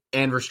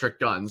and restrict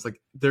guns? Like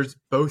there's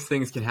both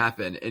things can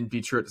happen and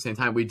be true at the same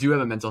time. We do have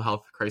a mental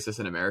health crisis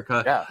in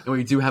America, Yeah, and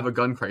we do have a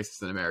gun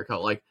crisis in America.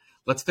 Like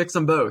let's fix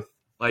them both.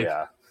 Like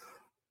yeah.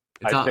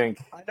 it's I not, think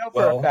I know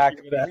for a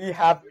fact that-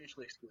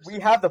 we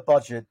have the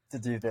budget to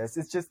do this.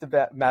 It's just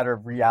a matter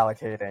of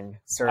reallocating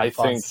certain I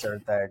funds, think- to certain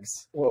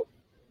things. Well,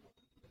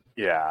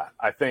 Yeah,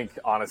 I think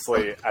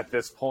honestly at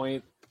this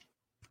point,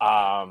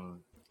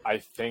 I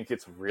think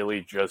it's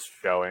really just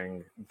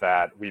showing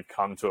that we've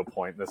come to a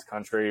point in this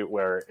country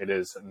where it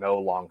is no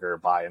longer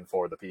by and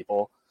for the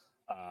people.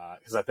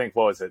 Because I think,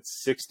 what was it,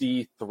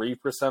 63%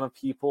 of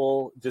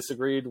people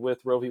disagreed with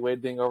Roe v.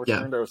 Wade being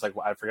overturned? Or it was like,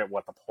 I forget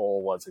what the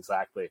poll was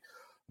exactly.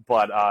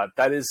 But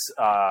that is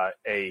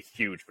a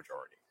huge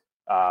majority.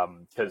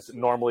 Because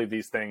normally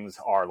these things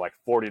are like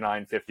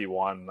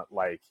 49-51,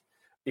 like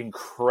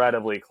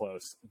incredibly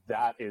close.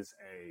 That is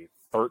a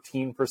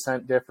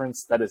 13%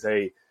 difference. That is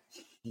a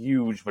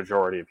huge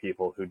majority of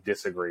people who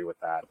disagree with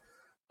that.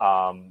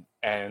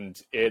 And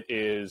it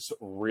is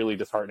really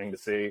disheartening to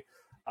see,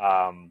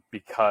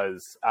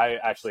 because I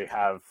actually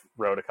have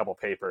wrote a couple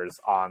papers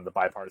on the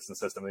bipartisan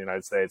system in the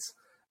United States,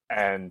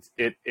 and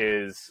it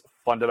is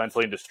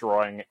fundamentally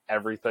destroying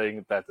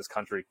everything that this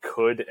country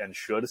could and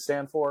should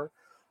stand for.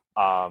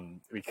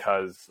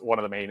 Because one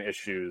of the main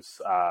issues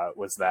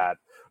was that,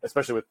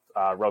 especially with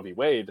Roe v.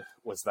 Wade,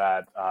 was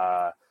that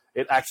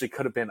it actually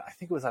could have been, I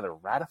think it was either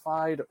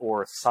ratified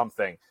or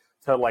something,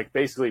 to like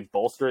basically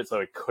bolster it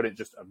so it couldn't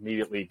just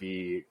immediately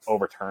be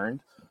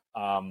overturned.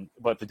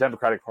 But the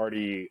Democratic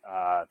Party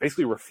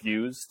basically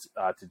refused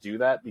to do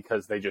that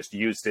because they just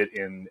used it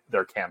in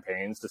their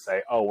campaigns to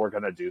say, oh, we're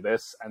going to do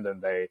this. And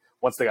then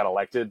once they got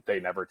elected, they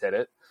never did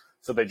it.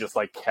 So they just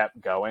like kept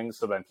going.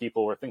 So then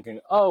people were thinking,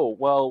 oh,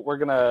 well, we're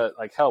going to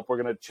like help,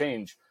 we're going to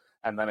change.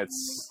 And then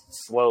it's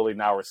slowly,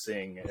 now we're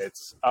seeing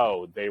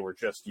they were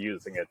just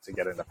using it to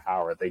get into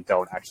power. They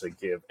don't actually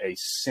give a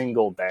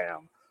single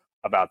damn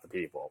about the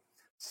people.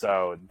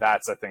 So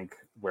that's, I think,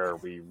 where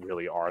we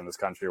really are in this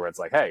country, where it's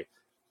like, hey,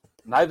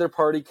 neither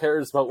party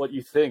cares about what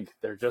you think.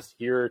 They're just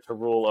here to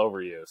rule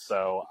over you.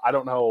 So I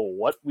don't know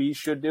what we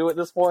should do at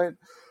this point,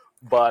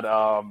 but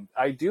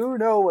I do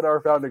know what our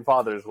founding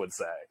fathers would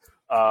say.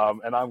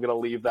 And I'm going to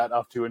leave that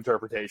up to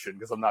interpretation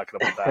because I'm not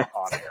going to put that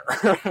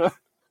on air.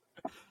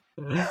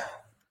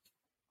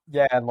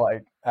 Yeah, and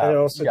like I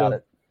also you got don't-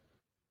 it.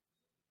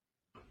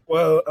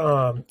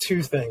 Well,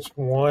 two things.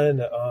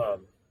 One,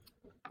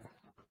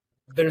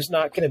 there's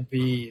not going to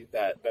be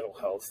that mental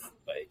health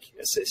like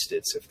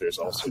assistance if there's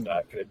also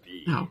not going to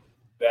be. No.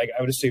 Like,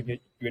 I would assume you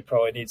would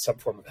probably need some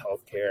form of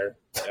health care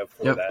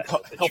for Yep. that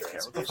health Healthcare,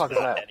 insurance. what the There's fuck is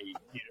not that?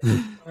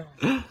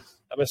 any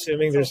I'm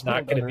assuming there's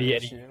not going to be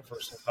any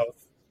universal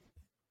health.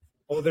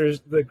 Well, there's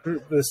the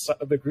group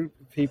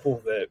of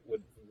people that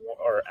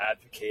are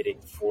advocating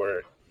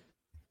for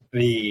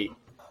the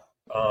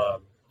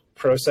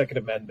pro Second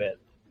Amendment,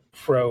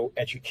 pro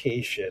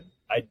education.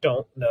 I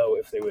don't know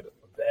if they would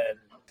then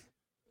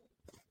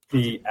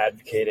be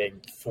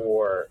advocating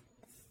for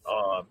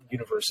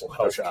universal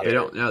health care. They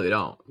don't. No, they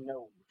don't.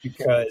 No.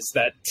 Because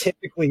that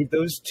typically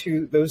those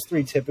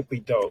three typically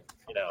don't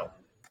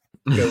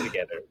go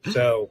together.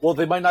 So Well,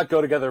 they might not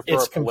go together for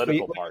It's a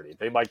political completely- party.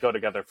 They might go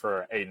together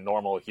for a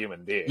normal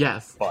human being.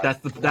 Yes, but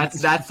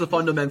that's the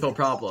fundamental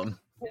problem.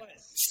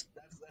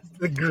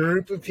 the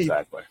group of people.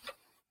 exactly.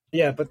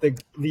 Yeah, but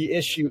the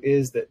issue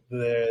is that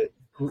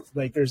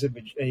there's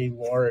a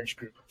large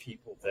group of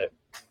people that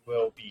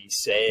will be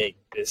saying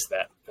this,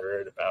 that, and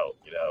third about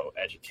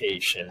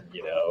education,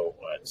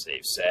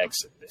 unsafe sex,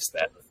 and this,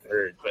 that, and the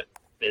third, but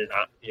they're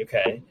not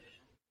okay.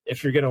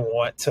 If you're gonna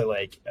want to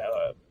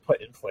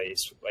put in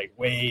place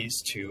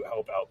ways to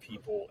help out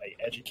people,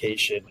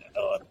 education,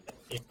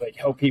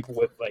 help people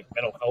with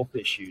mental health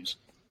issues.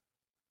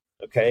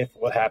 Okay,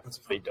 what happens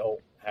if they don't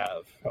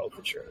have health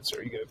insurance?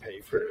 Are you going to pay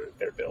for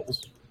their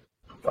bills?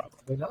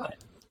 Probably not.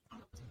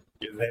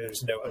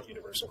 There's no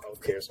universal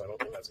health care, so I don't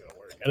think that's going to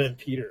work. And then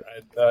Peter,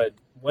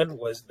 when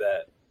was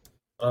that?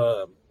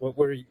 What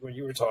were when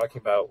you were talking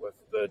about with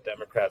the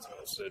Democrats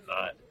also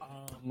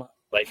not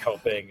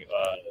helping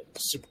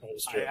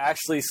I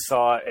actually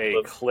saw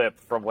a clip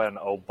from when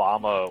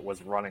Obama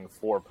was running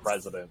for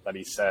president that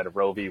he said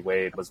Roe v.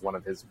 Wade was one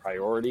of his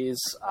priorities.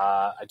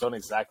 I don't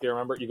exactly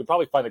remember. You could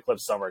probably find the clip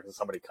somewhere because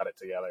somebody cut it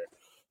together.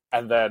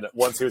 And then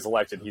once he was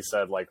elected, he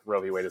said,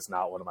 Roe v. Wade is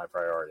not one of my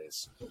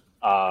priorities.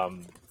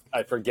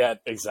 I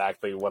forget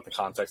exactly what the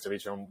context of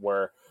each of them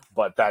were,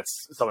 but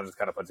that's someone just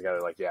kind of put together,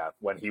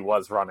 when he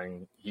was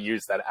running, he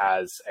used that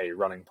as a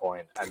running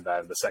point, and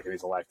then the second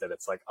he's elected,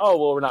 it's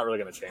we're not really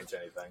going to change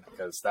anything,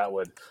 because that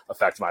would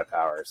affect my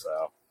power,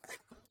 so.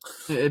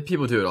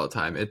 People do it all the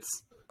time.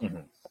 It's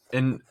Mhm.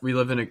 and we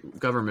live in a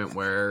government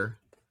where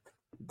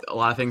a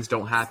lot of things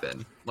don't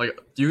happen. Like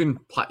you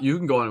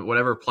can go on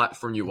whatever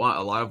platform you want.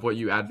 A lot of what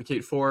you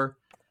advocate for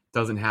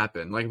doesn't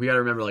happen. Like we got to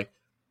remember, like,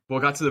 well,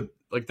 it got to the,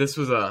 like, this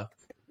was a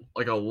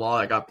law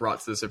that got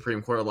brought to the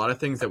Supreme Court. A lot of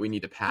things that we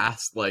need to pass,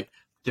 like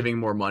giving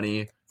more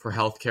money for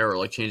healthcare or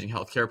like changing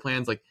healthcare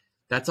plans, like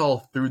that's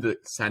all through the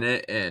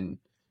Senate and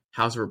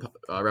House of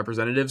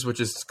Representatives, which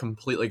is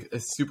completely a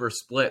super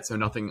split. So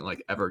nothing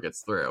like ever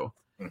gets through.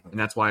 And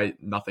that's why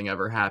nothing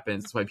ever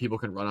happens. That's why people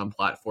can run on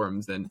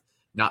platforms and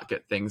not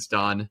get things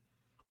done.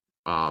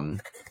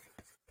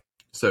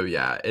 So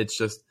yeah, it's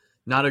just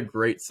not a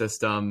great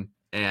system.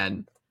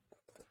 And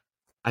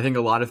I think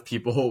a lot of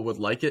people would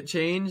like it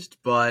changed,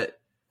 but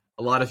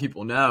a lot of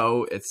people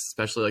know, it's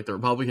especially like the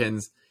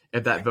Republicans,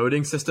 if that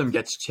voting system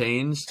gets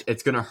changed,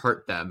 it's going to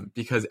hurt them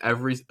because I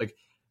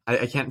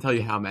can't tell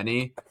you how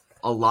many,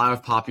 a lot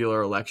of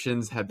popular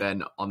elections have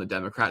been on the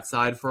Democrat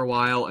side for a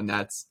while. And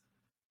that's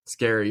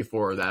scary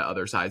for that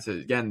other side. So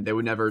again, they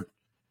would never,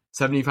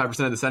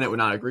 75% of the Senate would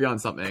not agree on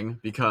something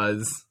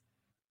because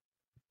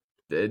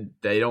they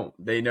know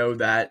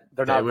that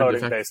they're not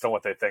voting based on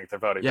what they think. They're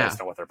voting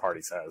based on what their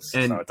party says. So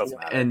it doesn't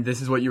matter. And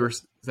this is what you were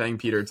saying,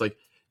 Peter. It's like,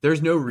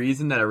 there's no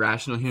reason that a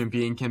rational human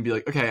being can be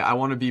like, okay, I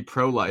want to be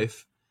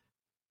pro-life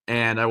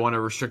and I want to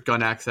restrict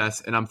gun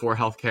access and I'm for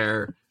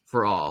healthcare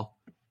for all.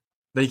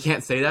 They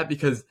can't say that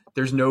because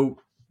there's no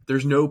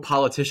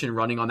politician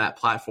running on that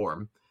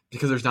platform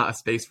because there's not a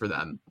space for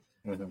them.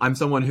 Mm-hmm. I'm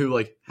someone who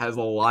like has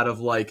a lot of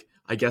like,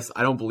 I guess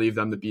I don't believe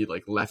them to be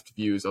like left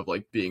views of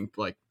like being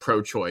like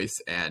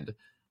pro-choice and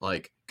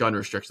like gun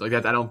restrictions like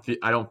that.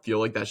 I don't feel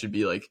like that should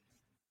be like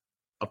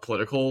a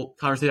political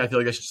conversation. I feel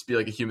like that should just be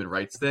like a human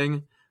rights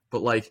thing.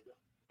 But like,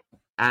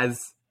 as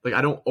like,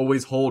 I don't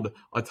always hold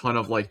a ton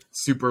of like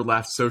super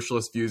left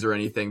socialist views or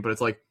anything, but it's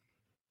like,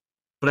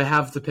 but I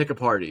have to pick a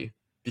party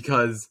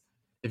because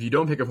if you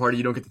don't pick a party,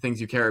 you don't get the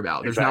things you care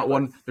about. There's not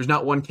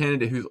one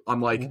candidate who's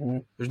I'm like,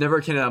 there's never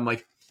a candidate I'm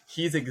like,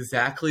 he's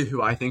exactly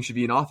who I think should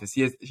be in office.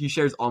 He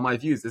shares all my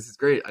views. This is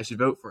great. I should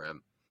vote for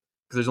him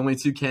because there's only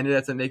 2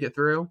 candidates that make it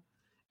through.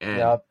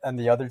 And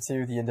the other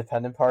 2, the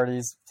independent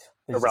parties,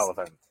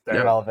 irrelevant.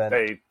 They're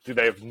irrelevant.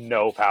 They have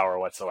no power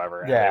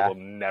whatsoever, and they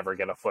will never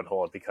get a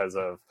foothold because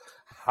of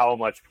how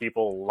much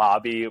people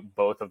lobby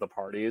both of the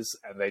parties,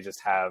 and they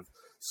just have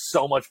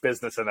so much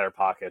business in their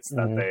pockets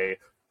that they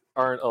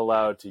aren't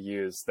allowed to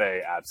use.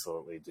 They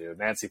absolutely do.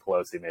 Nancy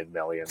Pelosi made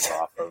millions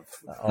off of.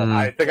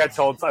 I think I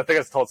told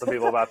some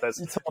people about this.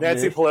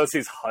 Nancy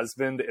Pelosi's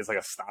husband is like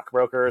a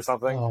stockbroker or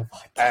something,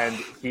 and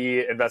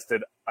he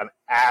invested an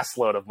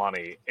assload of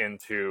money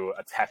into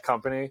a tech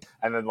company,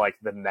 and then like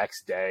the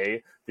next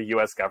day, the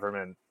U.S.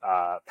 government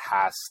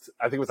passed.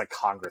 I think it was like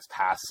Congress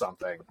passed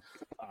something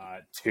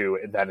to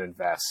then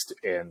invest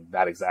in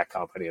that exact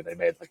company, and they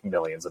made like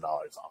millions of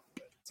dollars off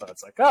of it. So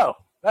it's like, oh,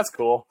 that's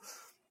cool.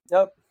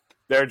 Yep.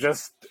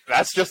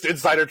 That's just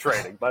insider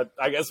trading, but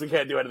I guess we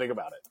can't do anything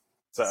about it.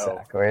 So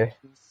exactly.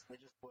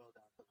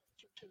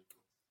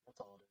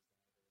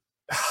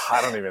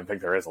 I don't even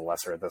think there is a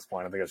lesser at this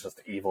point. I think it's just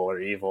evil or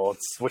evil.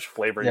 It's which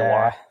flavor you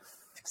want.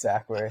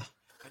 Exactly.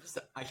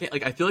 I can't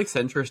like. I feel like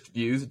centrist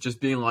views just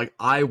being like,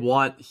 I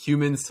want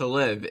humans to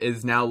live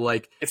is now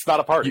like it's not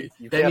a party.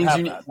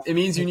 It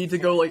means you need to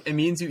go like. It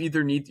means you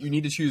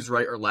need to choose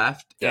right or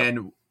left,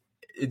 and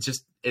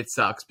it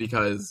sucks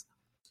because.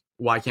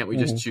 Why can't we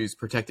just choose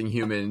protecting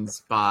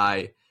humans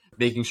by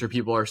making sure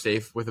people are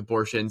safe with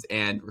abortions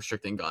and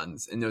restricting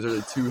guns? And those are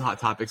the 2 hot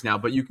topics now,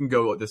 but you can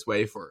go this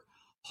way for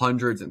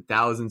hundreds and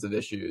thousands of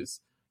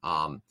issues.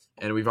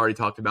 And we've already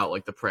talked about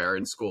like the prayer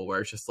in school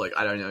where it's just like,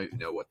 I don't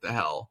know what the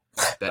hell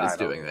that is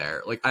doing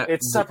there. Like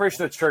it's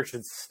separation of church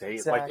and state.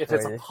 Exactly. Like if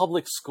it's a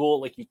public school,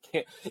 like you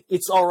can't,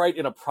 it's all right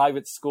in a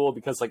private school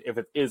because like if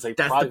it is a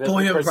private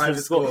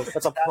school,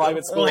 that's a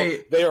private school.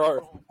 They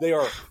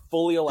are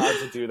fully allowed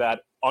to do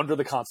that under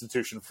the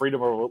Constitution,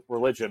 freedom of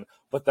religion.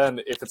 But then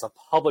if it's a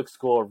public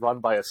school run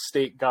by a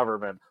state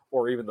government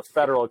or even the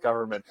federal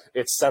government,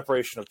 it's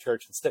separation of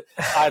church and state.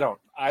 I don't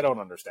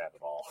understand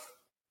at all.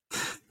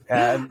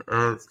 And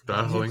for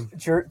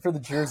the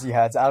Jersey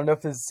heads, I don't know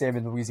if it's the same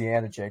in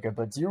Louisiana, Jacob,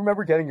 but do you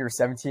remember getting your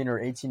 17 or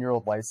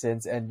 18-year-old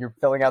license and you're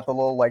filling out the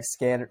little like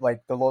scanner,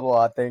 like the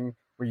little thing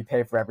where you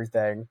pay for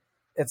everything?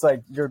 It's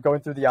like you're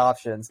going through the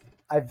options.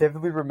 I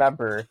vividly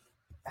remember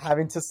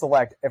having to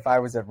select if I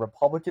was a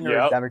Republican or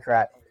a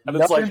Democrat.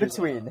 Nothing in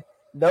between.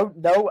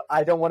 No,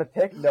 I don't want to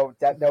pick. No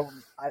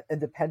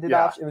independent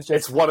option. It was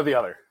just it's one or the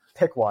other.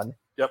 Pick one.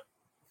 Yep.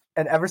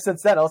 And ever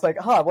since then, I was like,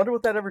 I wonder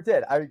what that ever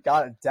did. I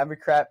got a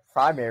Democrat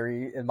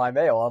primary in my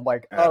mail. I'm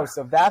like,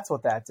 so that's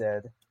what that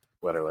did.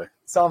 Literally.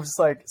 So I'm just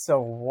like, so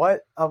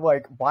what? I'm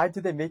like, why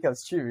did they make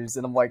us choose?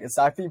 And I'm like, it's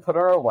not being put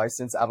on our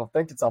license. I don't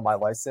think it's on my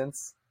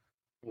license.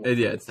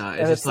 It's not.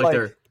 It's just like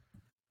they're.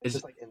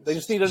 They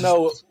just need to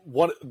know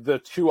the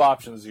 2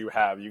 options you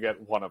have. You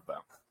get one of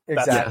them.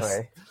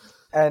 Exactly.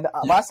 And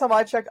last time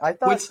I checked, I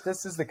thought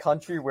this is the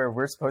country where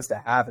we're supposed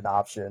to have an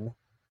option.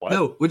 What?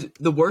 No,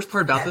 the worst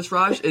part about this,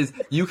 Raj, is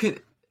you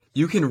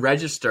can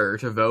register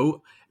to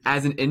vote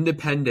as an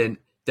independent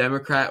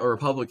Democrat or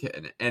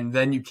Republican, and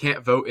then you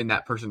can't vote in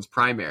that person's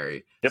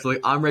primary. Yep. So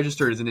like I'm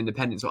registered as an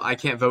independent, so I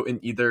can't vote in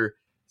either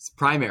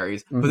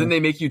primaries. But then they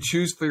make you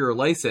choose for your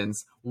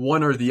license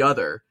one or the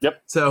other.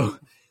 Yep. So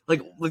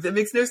like that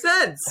makes no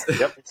sense.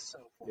 Yep. It's so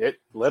cool. It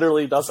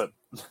literally doesn't.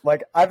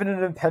 Like, I've been an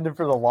independent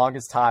for the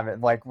longest time,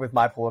 and like with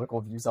my political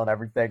views on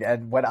everything.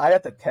 And when I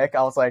had to pick,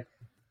 I was like,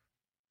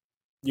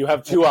 You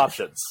have two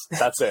options.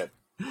 That's it.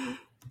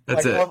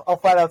 That's like, it. I'll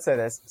flat out say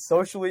this: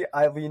 socially,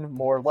 I lean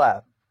more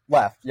left.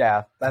 Left,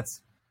 yeah,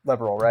 that's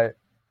liberal, right?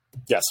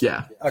 Yes.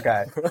 Yeah.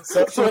 Okay. Literally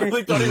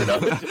Socially, don't even know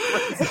the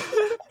difference.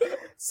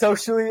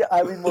 socially,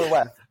 I lean more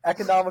left.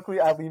 Economically,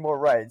 I lean more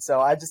right. So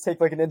I just take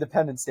like an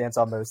independent stance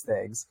on those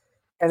things.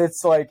 And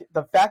it's like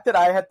the fact that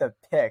I had to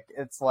pick.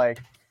 It's like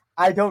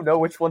I don't know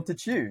which one to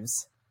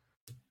choose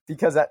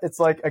because it's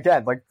like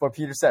again, like what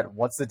Peter said.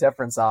 What's the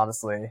difference?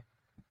 Honestly,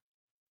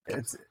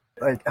 it's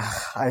like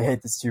I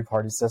hate this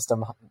two-party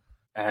system.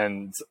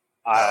 And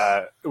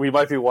we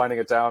might be winding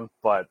it down,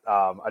 but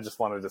I just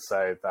wanted to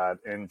say that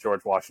in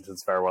George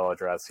Washington's farewell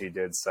address, he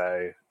did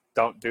say,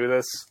 "Don't do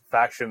this.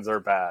 Factions are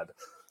bad."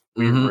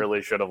 We Mhm.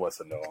 really should have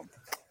listened to him.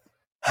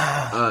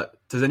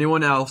 Does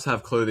anyone else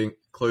have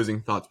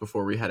closing thoughts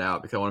before we head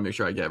out? Because I want to make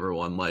sure I get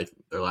everyone like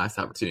their last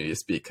opportunity to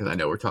speak, because I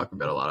know we're talking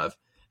about a lot of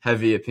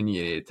heavy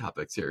opinionated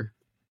topics here.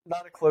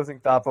 Not a closing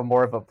thought, but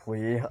more of a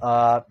plea.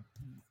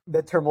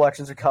 Midterm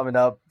elections are coming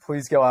up.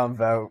 Please go out and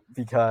vote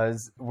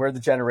because we're the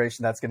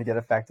generation that's going to get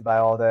affected by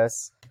all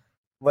this.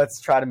 Let's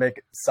try to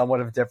make somewhat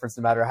of a difference,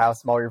 no matter how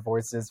small your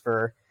voice is.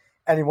 For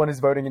anyone who's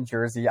voting in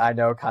Jersey, I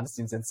know it kind of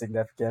seems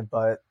insignificant,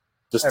 but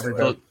Just Every do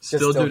vote. it.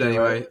 Still do it do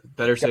anyway. it.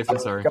 Better safe than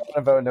sorry. go out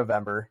and vote in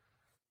November.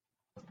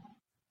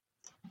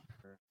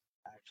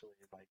 Actually,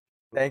 like,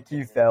 Thank you,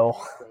 taking a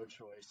Phil.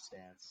 pro-choice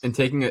stance. And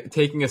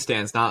taking a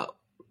stance, not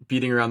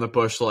beating around the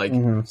bush. Like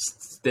Mhm.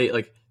 state,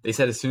 like they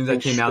said as soon as that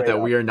And came out straight that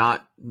up. we are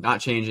not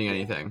changing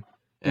anything.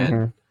 And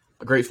Mhm.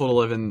 grateful to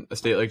live in a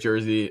state like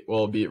Jersey.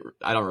 Well,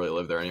 I don't really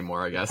live there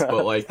anymore, I guess,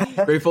 but like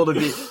grateful to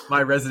be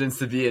my residence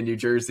to be in New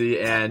Jersey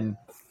and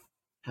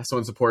have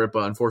someone support it.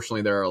 But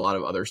unfortunately, there are a lot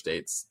of other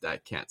states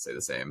that can't say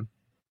the same.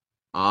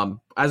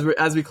 As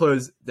we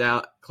close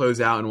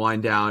out and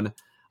wind down,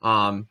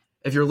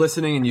 if you're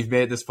listening and you've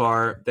made it this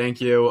far,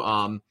 thank you.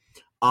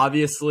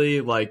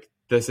 Obviously, like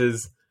this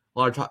is a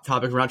lot of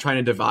topics. We're not trying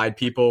to divide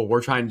people.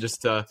 We're trying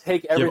just to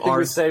Take everything our-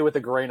 we say with a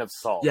grain of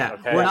salt. yeah.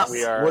 Okay?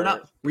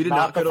 We did not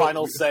not the go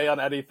final to, say on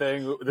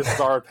anything. This is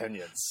our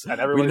opinions,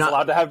 and everybody's not-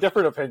 allowed to have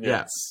different opinions.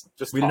 Yeah.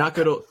 Just we did not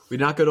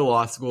talk. go to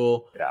law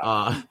school.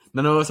 Yeah.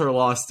 None of us are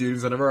law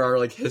students. None of us are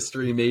like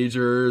history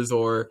majors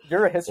or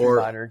You're a history Or-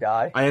 minor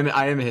guy. I am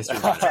a history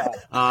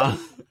major.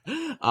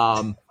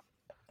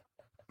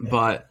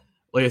 But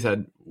like I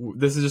said,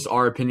 this is just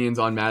our opinions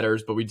on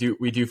matters. But we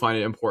do find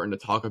it important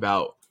to talk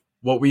about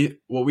what we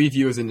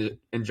view as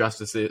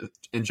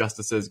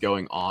injustices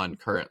going on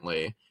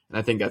currently, and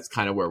I think that's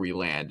kind of where we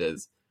land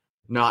is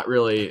not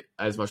really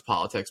as much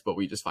politics, but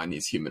we just find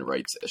these human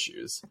rights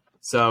issues.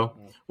 So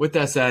with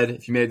that said,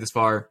 if you made it this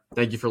far,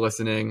 thank you for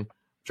listening.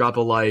 Drop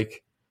a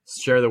like,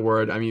 share the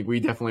word. I mean, we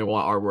definitely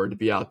want our word to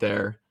be out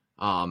there.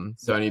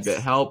 So any bit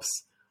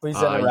helps. Please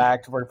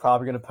interact. We're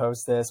probably going to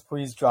post this.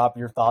 Please drop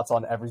your thoughts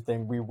on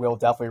everything. We will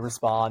definitely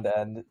respond,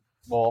 and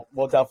we'll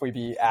definitely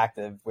be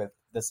active with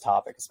this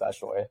topic,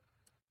 especially.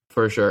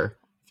 For sure.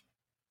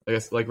 I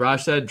guess, like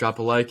Raj said, drop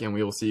a like, and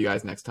we will see you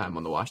guys next time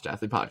on the Washed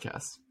Athlete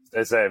Podcast.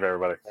 Stay safe,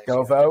 everybody. Thanks,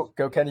 Go guys. vote.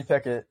 Go Kenny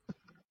Pickett.